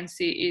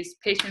frequency is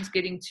patients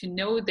getting to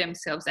know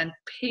themselves and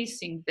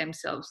pacing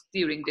themselves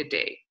during the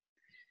day.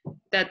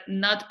 That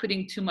not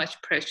putting too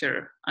much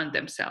pressure on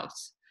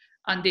themselves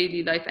on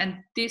daily life.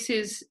 And this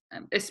is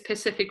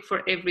specific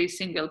for every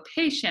single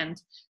patient,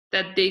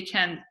 that they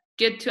can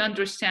get to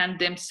understand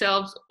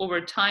themselves over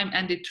time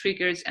and the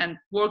triggers, and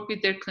work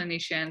with their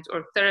clinicians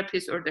or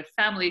therapists or their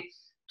family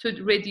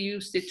to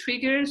reduce the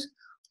triggers,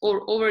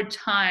 or over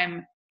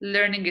time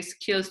learning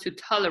skills to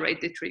tolerate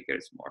the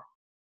triggers more.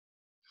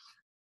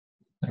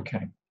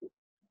 Okay.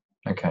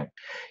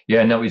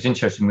 Yeah, no, it was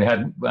interesting. We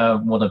had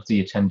one of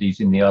the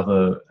attendees in the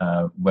other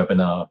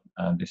webinar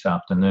this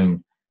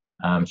afternoon.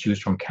 She was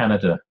from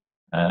Canada,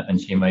 and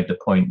she made the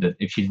point that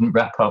if she didn't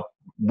wrap up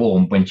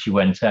warm when she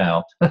went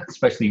out,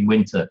 especially in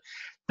winter,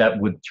 that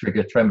would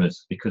trigger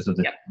tremors because of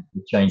the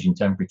change in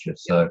temperature.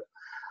 So,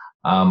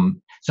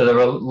 so there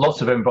are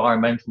lots of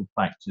environmental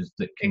factors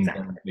that can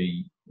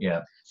be,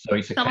 So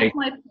it's some of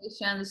my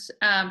patients,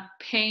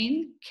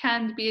 pain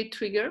can be a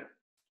trigger.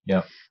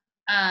 Yeah.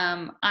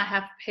 I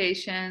have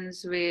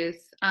patients with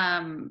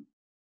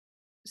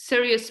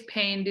serious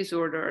pain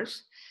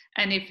disorders,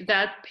 and if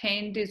that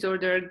pain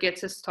disorder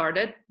gets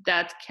started,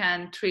 that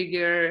can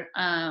trigger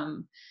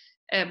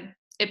a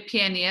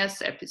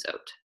PNES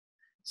episode.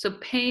 So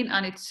pain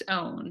on its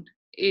own,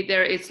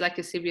 either it's like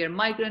a severe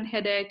migraine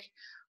headache,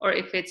 or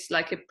if it's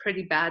like a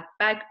pretty bad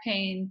back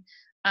pain,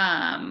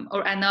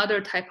 or another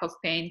type of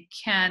pain,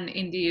 can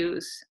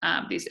induce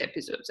these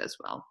episodes as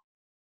well.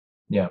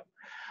 Yeah.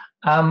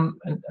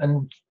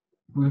 And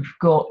we've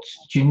got,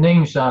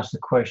 Janine's asked a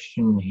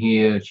question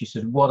here. She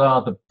said, what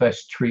are the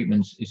best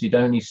treatments? Is it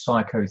only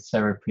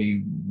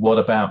psychotherapy? What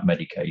about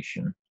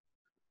medication?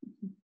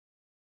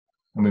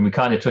 I mean, we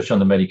kind of touched on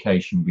the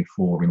medication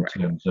before in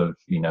terms of,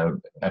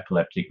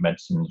 epileptic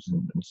medicines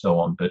and so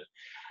on. But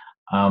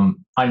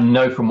I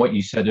know from what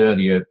you said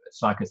earlier,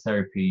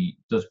 psychotherapy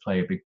does play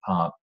a big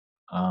part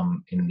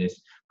in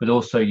this. But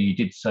also you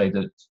did say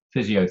that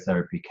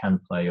physiotherapy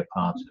can play a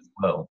part as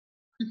well.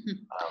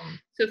 Mm-hmm.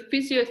 So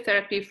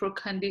physiotherapy for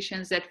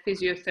conditions that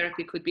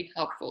physiotherapy could be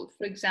helpful.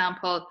 For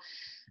example,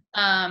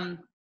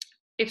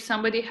 if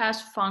somebody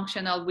has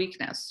functional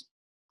weakness,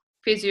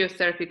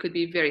 physiotherapy could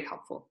be very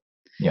helpful.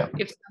 Yeah.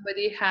 If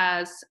somebody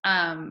has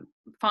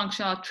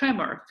functional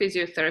tremor,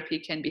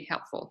 physiotherapy can be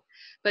helpful.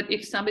 But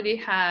if somebody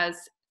has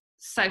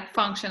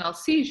functional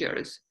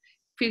seizures,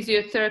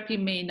 physiotherapy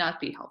may not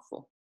be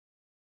helpful.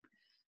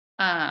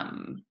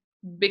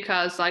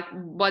 Because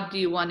what do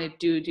you want to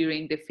do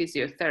during the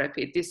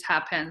physiotherapy? This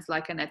happens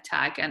like an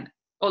attack, and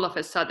all of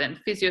a sudden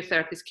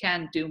physiotherapists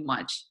can't do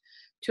much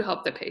to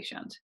help the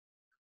patient.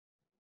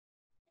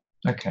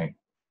 Okay.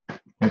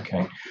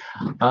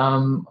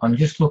 I'm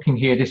just looking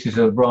here. This is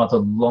a rather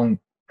long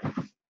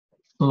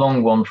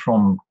one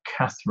from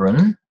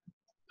Catherine.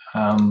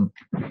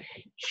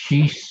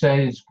 She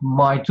says,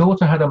 my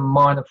daughter had a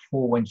minor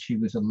fall when she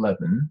was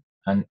 11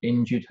 and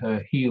injured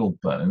her heel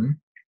bone.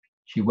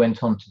 She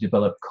went on to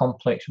develop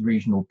complex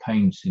regional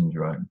pain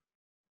syndrome.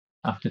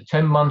 After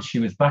 10 months, she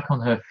was back on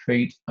her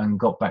feet and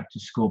got back to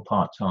school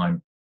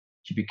part-time.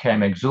 She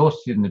became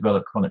exhausted and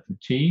developed chronic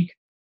fatigue.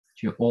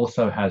 She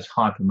also has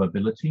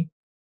hypermobility.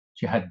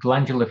 She had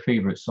glandular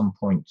fever at some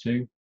point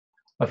too.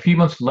 A few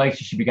months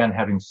later, she began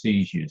having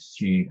seizures.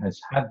 She has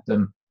had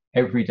them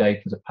every day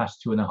for the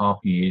past 2.5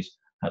 years,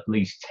 at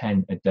least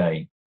 10 a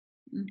day.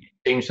 It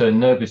seems her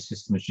nervous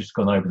system has just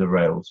gone over the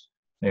rails.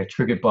 They are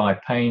triggered by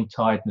pain,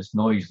 tiredness,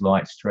 noise,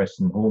 light, stress,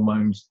 and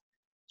hormones.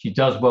 She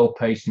does well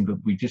pacing, but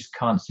we just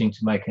can't seem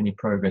to make any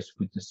progress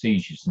with the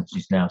seizures, and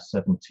she's now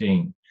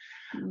 17.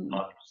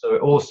 So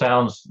it all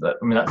sounds,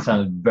 that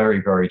sounds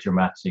very, very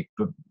dramatic,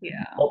 but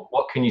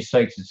what can you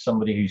say to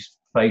somebody who's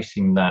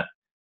facing that,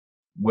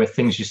 where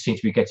things just seem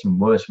to be getting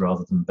worse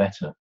rather than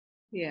better?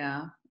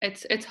 Yeah,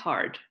 it's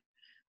hard.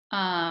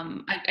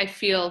 I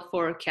feel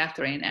for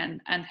Catherine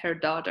and her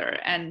daughter,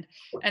 and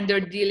they're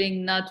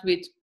dealing not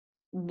with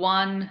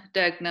one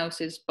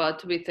diagnosis,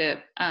 but with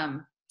a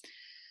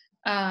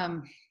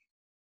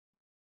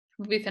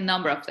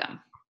number of them.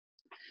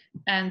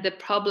 And the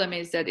problem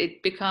is that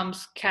it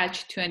becomes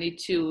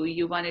catch-22.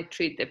 You want to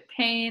treat the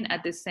pain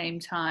at the same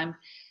time.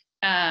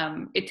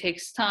 it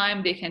takes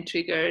time. They can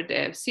trigger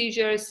the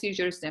seizures.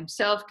 Seizures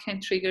themselves can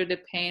trigger the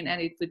pain,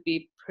 and it would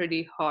be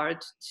pretty hard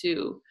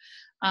to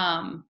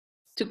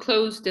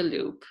close the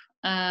loop.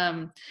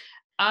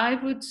 I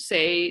would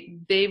say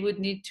they would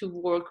need to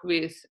work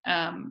with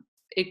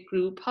a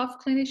group of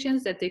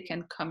clinicians that they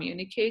can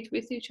communicate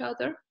with each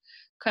other.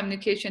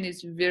 Communication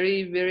is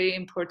very, very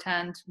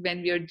important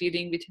when we are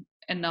dealing with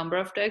a number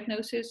of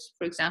diagnoses.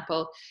 For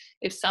example,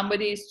 if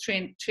somebody is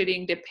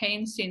treating the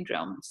pain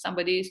syndrome,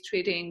 somebody is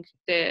treating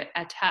the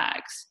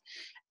attacks,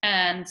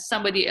 and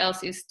somebody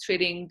else is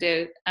treating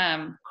the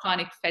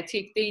chronic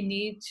fatigue, they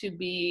need to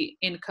be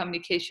in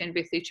communication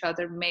with each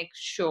other, make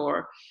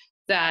sure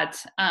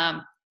that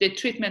the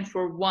treatment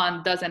for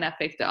one doesn't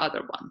affect the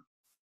other one.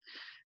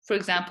 For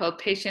example,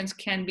 patients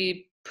can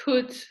be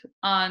put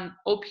on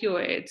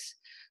opioids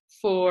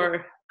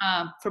for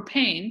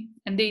pain,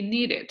 and they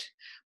need it.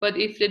 But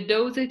if the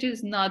dosage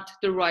is not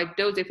the right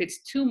dose, if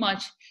it's too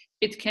much,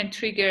 it can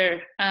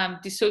trigger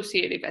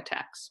dissociative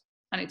attacks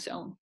on its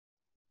own.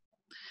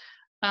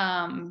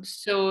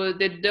 So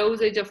the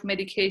dosage of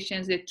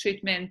medications, the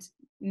treatment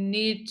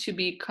need to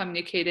be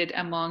communicated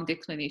among the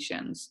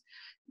clinicians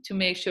to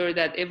make sure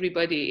that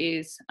everybody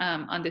is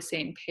on the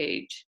same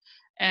page.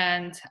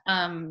 And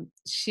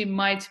she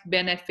might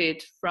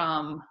benefit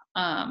from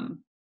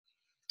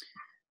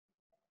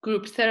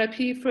group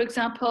therapy, for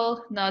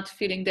example, not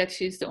feeling that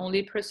she's the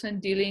only person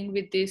dealing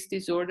with this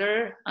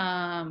disorder,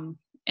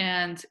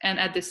 and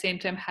at the same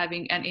time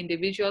having an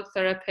individual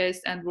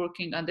therapist and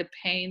working on the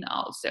pain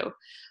also.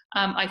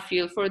 I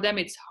feel for them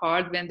it's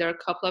hard when there are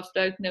a couple of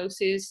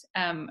diagnoses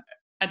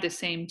at the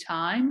same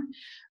time,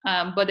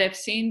 but I've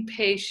seen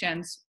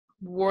patients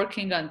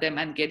working on them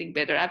and getting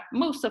better.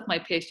 Most of my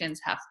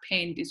patients have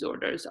pain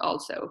disorders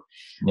also.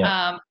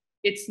 Yeah.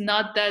 It's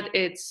not that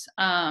it's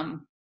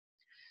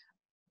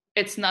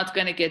not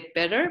going to get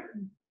better,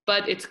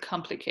 but it's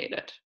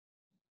complicated.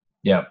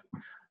 Yeah.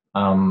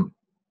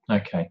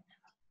 Okay.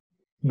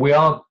 We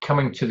are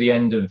coming to the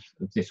end of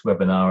this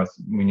webinar.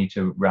 We need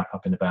to wrap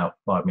up in about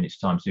 5 minutes'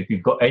 time. So if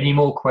you've got any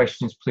more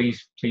questions,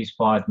 please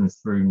fire them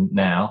through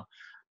now.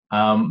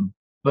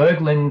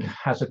 Berglind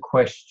has a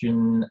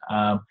question.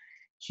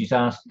 She's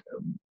asked,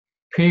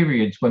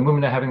 periods, when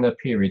women are having their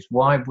periods,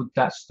 why would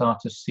that start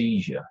a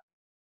seizure?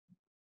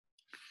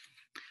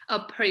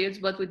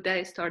 Periods, what would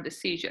they start a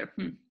seizure?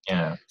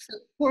 Yeah. So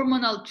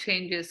hormonal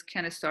changes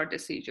can start the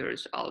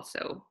seizures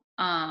also.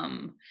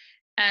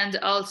 And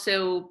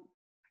also,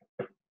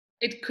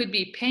 it could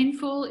be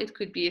painful, it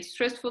could be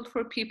stressful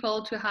for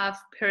people to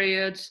have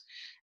periods.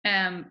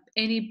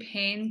 Any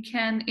pain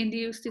can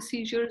induce the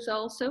seizures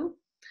also.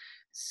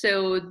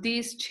 So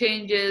these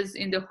changes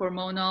in the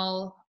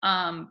hormonal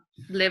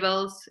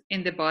levels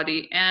in the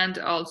body, and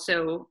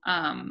also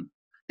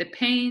the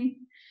pain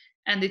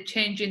and the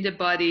change in the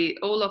body,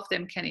 all of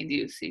them can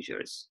induce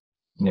seizures.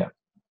 Yeah.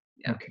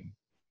 Okay.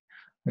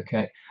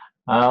 Okay.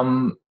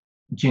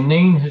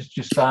 Janine has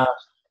just asked,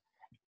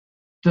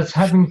 does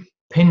having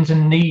pins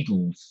and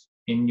needles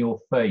in your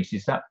face,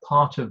 is that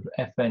part of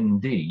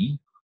FND,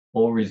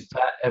 or is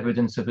that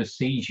evidence of a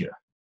seizure?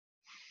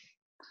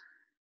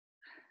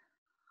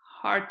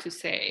 Hard to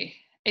say.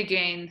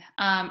 Again,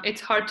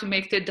 it's hard to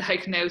make the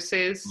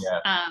diagnosis.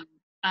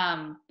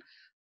 Yeah.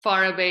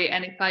 Far away,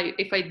 and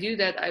if I do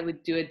that, I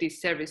would do a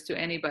disservice to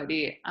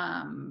anybody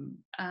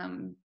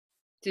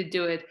to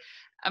do it.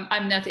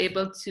 I'm not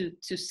able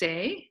to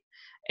say.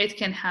 It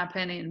can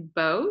happen in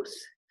both.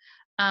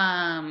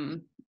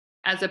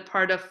 As a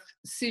part of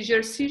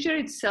seizure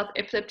itself,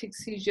 epileptic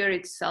seizure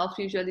itself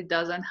usually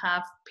doesn't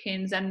have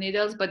pins and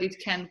needles, but it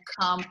can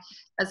come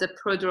as a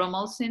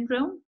prodromal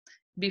syndrome.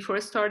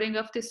 Before starting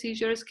of the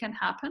seizures can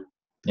happen.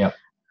 Yeah.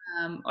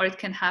 Or it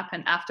can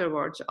happen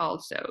afterwards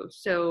also.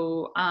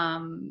 So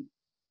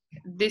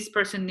this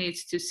person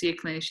needs to see a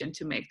clinician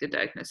to make the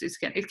diagnosis.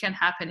 It can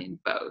happen in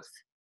both.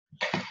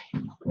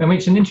 I mean,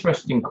 it's an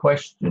interesting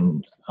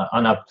question,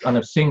 and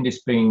I've seen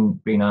this being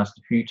asked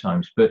a few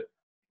times. But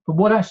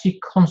what actually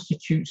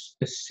constitutes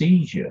a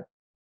seizure?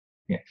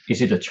 Yeah.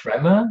 Is it a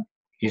tremor?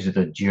 Is it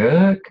a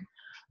jerk?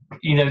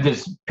 You know,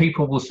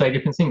 people will say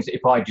different things.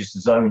 If I just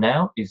zone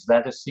out, is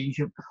that a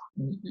seizure?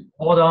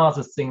 What are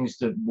the things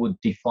that would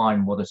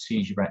define what a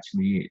seizure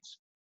actually is?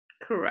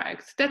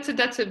 Correct.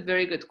 That's a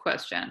very good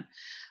question.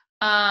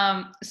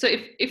 So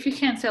if you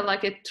can say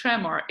like a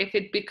tremor, if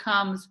it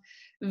becomes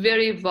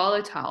very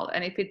volatile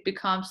and if it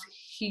becomes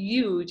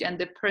huge and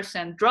the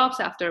person drops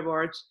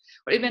afterwards,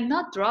 or even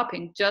not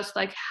dropping, just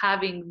like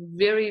having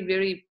very,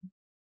 very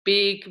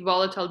big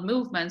volatile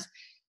movements,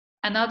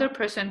 another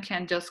person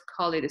can just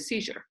call it a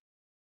seizure.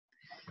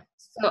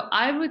 So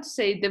I would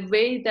say the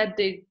way that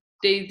they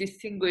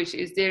distinguish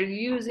is they're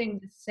using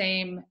the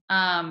same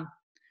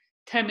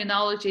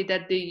terminology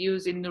that they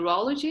use in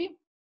neurology,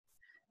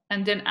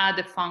 and then add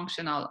a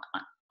functional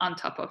on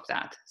top of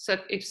that. So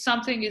if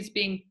something is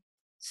being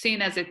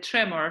seen as a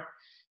tremor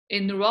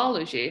in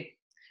neurology,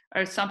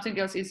 or something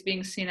else is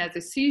being seen as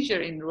a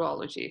seizure in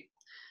neurology,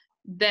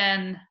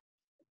 then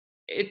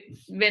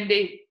when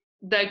they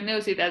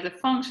diagnose it as a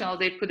functional,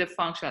 they put a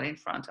functional in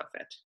front of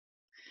it.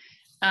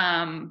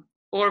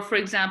 Or for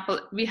example,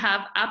 we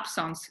have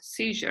absence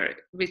seizure,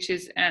 which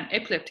is an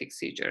epileptic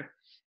seizure,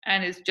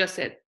 and it's just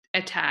an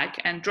attack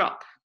and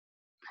drop.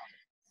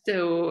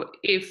 So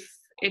if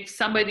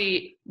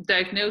somebody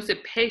diagnoses a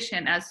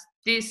patient as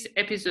this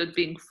episode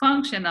being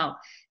functional,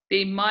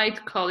 they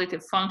might call it a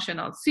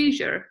functional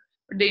seizure,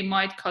 or they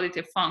might call it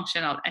a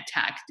functional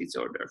attack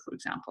disorder, for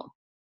example.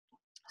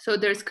 So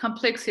there's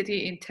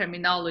complexity in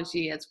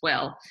terminology as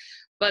well,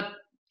 but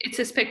it's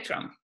a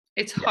spectrum.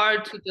 It's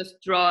hard to just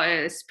draw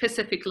a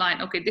specific line.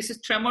 Okay, this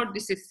is tremor,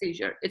 this is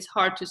seizure. It's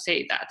hard to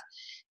say that.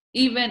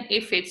 Even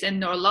if it's a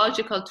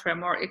neurological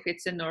tremor, if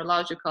it's a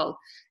neurological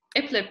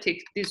epileptic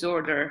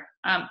disorder,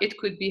 it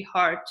could be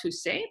hard to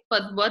say.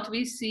 But what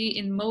we see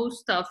in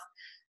most of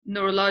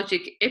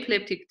neurologic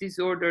epileptic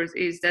disorders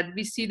is that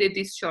we see the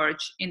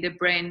discharge in the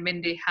brain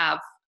when they have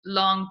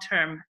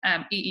long-term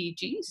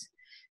EEGs.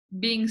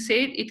 Being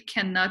said, it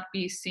cannot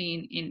be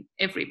seen in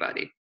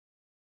everybody.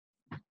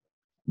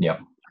 Yeah.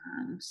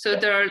 So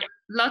there are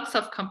lots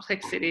of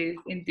complexities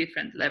in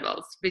different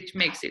levels, which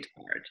makes it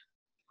hard.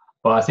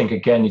 But I think,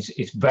 again,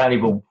 it's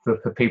valuable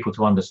for people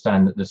to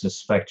understand that there's a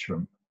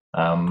spectrum.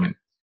 And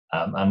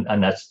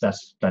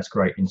that's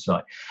great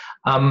insight.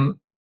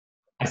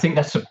 I think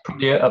that's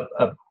probably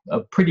a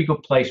pretty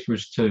good place for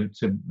us to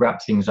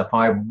wrap things up.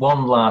 I have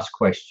one last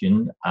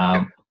question.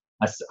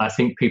 I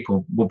think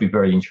people will be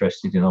very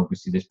interested in,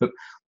 obviously, this, but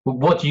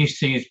what do you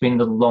see has been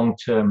the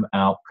long-term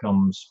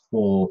outcomes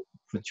for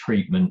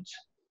treatment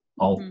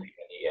of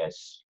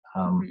PNES?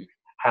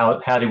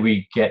 How do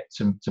we get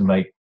to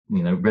make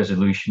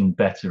resolution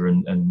better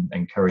and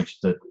encourage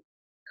that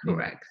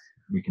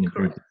we can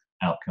improve the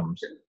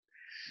outcomes?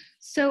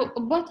 So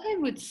what I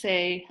would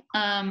say,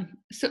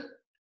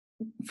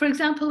 for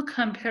example,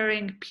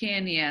 comparing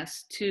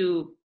PNES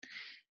to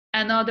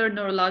another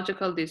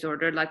neurological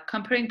disorder, like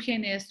comparing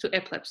PNES to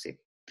epilepsy,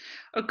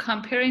 or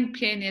comparing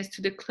PNES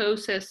to the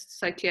closest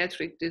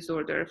psychiatric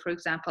disorder, for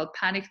example,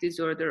 panic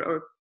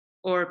disorder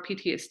or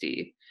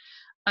PTSD.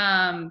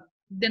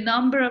 The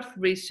number of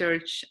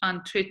research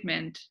on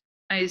treatment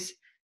is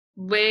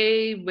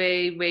way,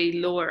 way, way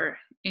lower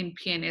in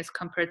PNES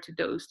compared to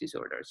those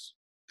disorders.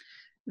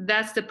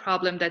 That's the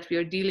problem that we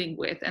are dealing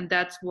with, and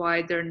that's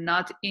why there are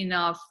not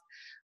enough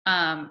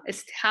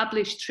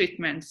established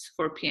treatments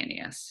for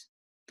PNES.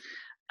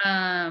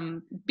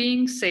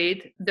 Being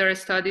said, there are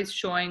studies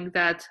showing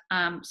that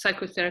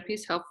psychotherapy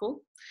is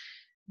helpful,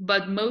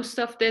 but most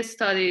of the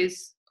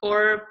studies,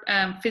 or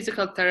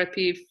physical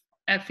therapy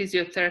and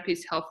physiotherapy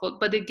is helpful,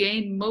 but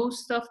again,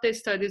 most of the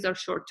studies are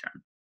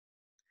short-term.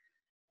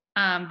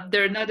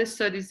 There are not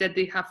studies that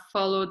they have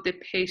followed the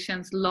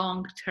patients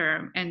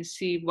long-term and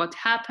see what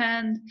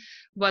happened,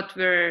 what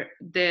were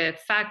the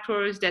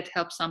factors that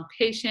help some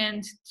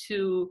patients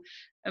to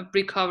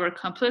recover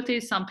completely,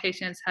 some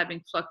patients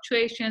having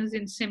fluctuations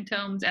in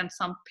symptoms, and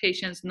some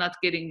patients not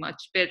getting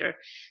much better.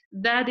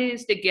 That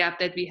is the gap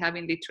that we have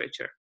in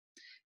literature.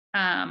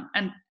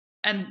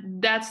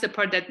 And that's the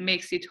part that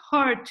makes it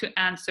hard to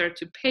answer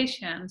to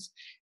patients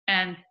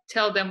and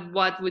tell them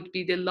what would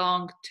be the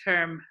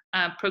long-term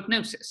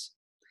prognosis,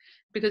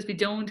 because we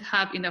don't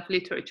have enough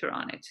literature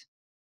on it.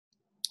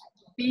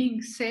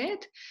 Being said,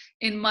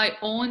 in my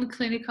own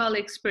clinical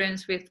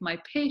experience with my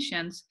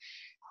patients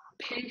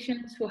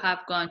who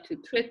have gone to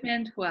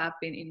treatment, who have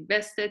been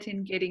invested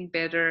in getting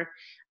better,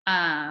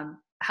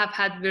 have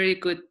had very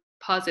good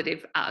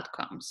positive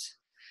outcomes.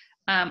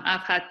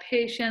 I've had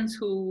patients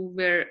who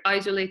were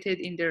isolated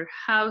in their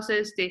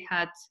houses. They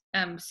had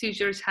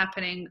seizures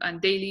happening on a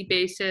daily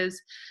basis,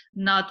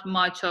 not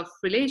much of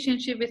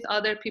relationship with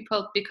other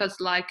people, because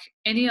like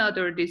any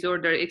other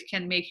disorder, it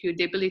can make you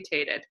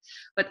debilitated.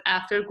 But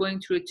after going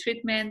through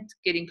treatment,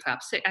 getting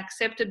to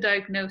accept the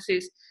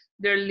diagnosis,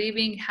 they're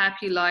living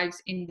happy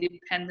lives,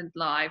 independent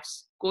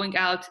lives, going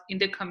out in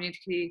the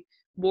community,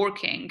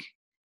 working,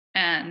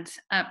 and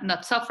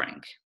not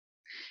suffering.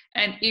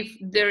 And if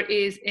there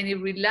is any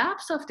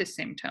relapse of the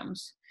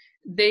symptoms,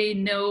 they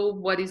know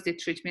what is the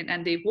treatment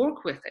and they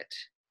work with it.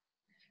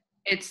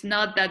 It's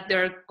not that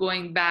they're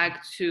going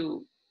back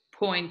to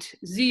point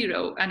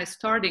 0 and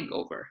starting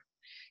over.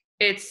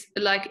 It's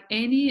like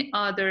any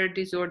other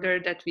disorder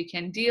that we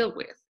can deal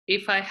with.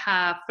 If I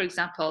have, for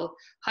example,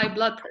 high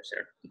blood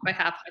pressure, if I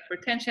have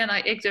hypertension,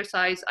 I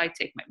exercise, I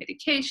take my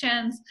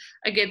medications,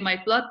 I get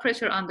my blood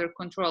pressure under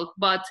control,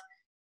 but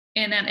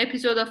in an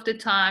episode of the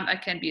time, I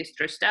can be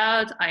stressed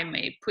out, I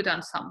may put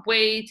on some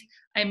weight,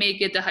 I may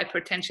get the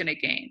hypertension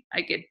again.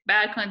 I get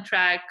back on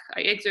track,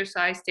 I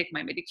exercise, take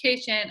my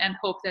medication, and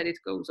hope that it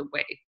goes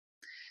away.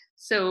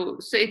 So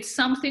it's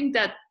something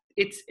that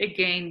it's,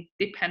 again,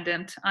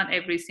 dependent on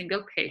every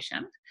single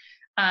patient.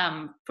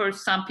 For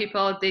some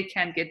people, they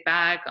can get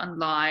back on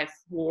life,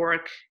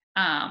 work,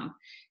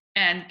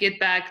 and get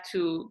back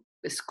to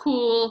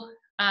school.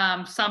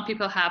 Some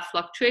people have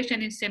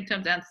fluctuation in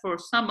symptoms, and for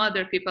some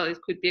other people, it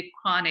could be a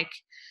chronic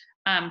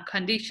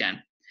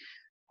condition.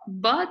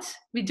 But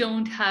we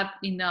don't have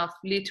enough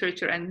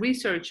literature and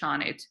research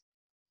on it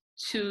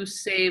to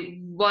say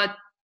what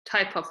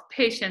type of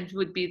patient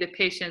would be the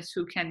patients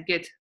who can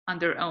get on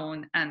their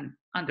own and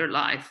on their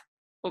life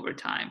over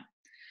time.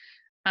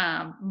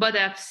 But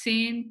I've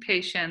seen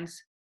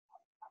patients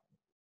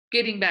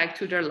getting back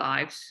to their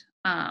lives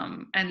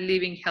and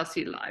living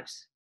healthy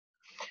lives.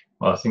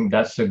 Well, I think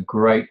that's a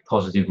great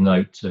positive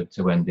note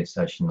to end this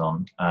session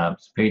on.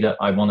 Sepideh,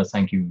 I want to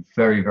thank you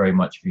very, very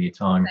much for your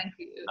time. Thank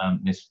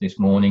you. This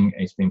morning.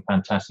 It's been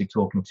fantastic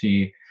talking to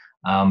you.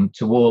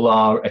 To all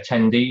our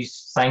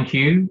attendees, thank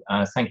you.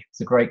 Thank you for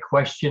the great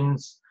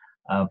questions.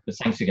 But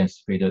thanks again,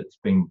 Sepideh. It's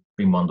been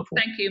wonderful.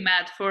 Thank you,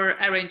 Matt, for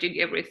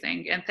arranging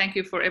everything. And thank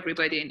you for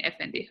everybody in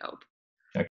FND Help.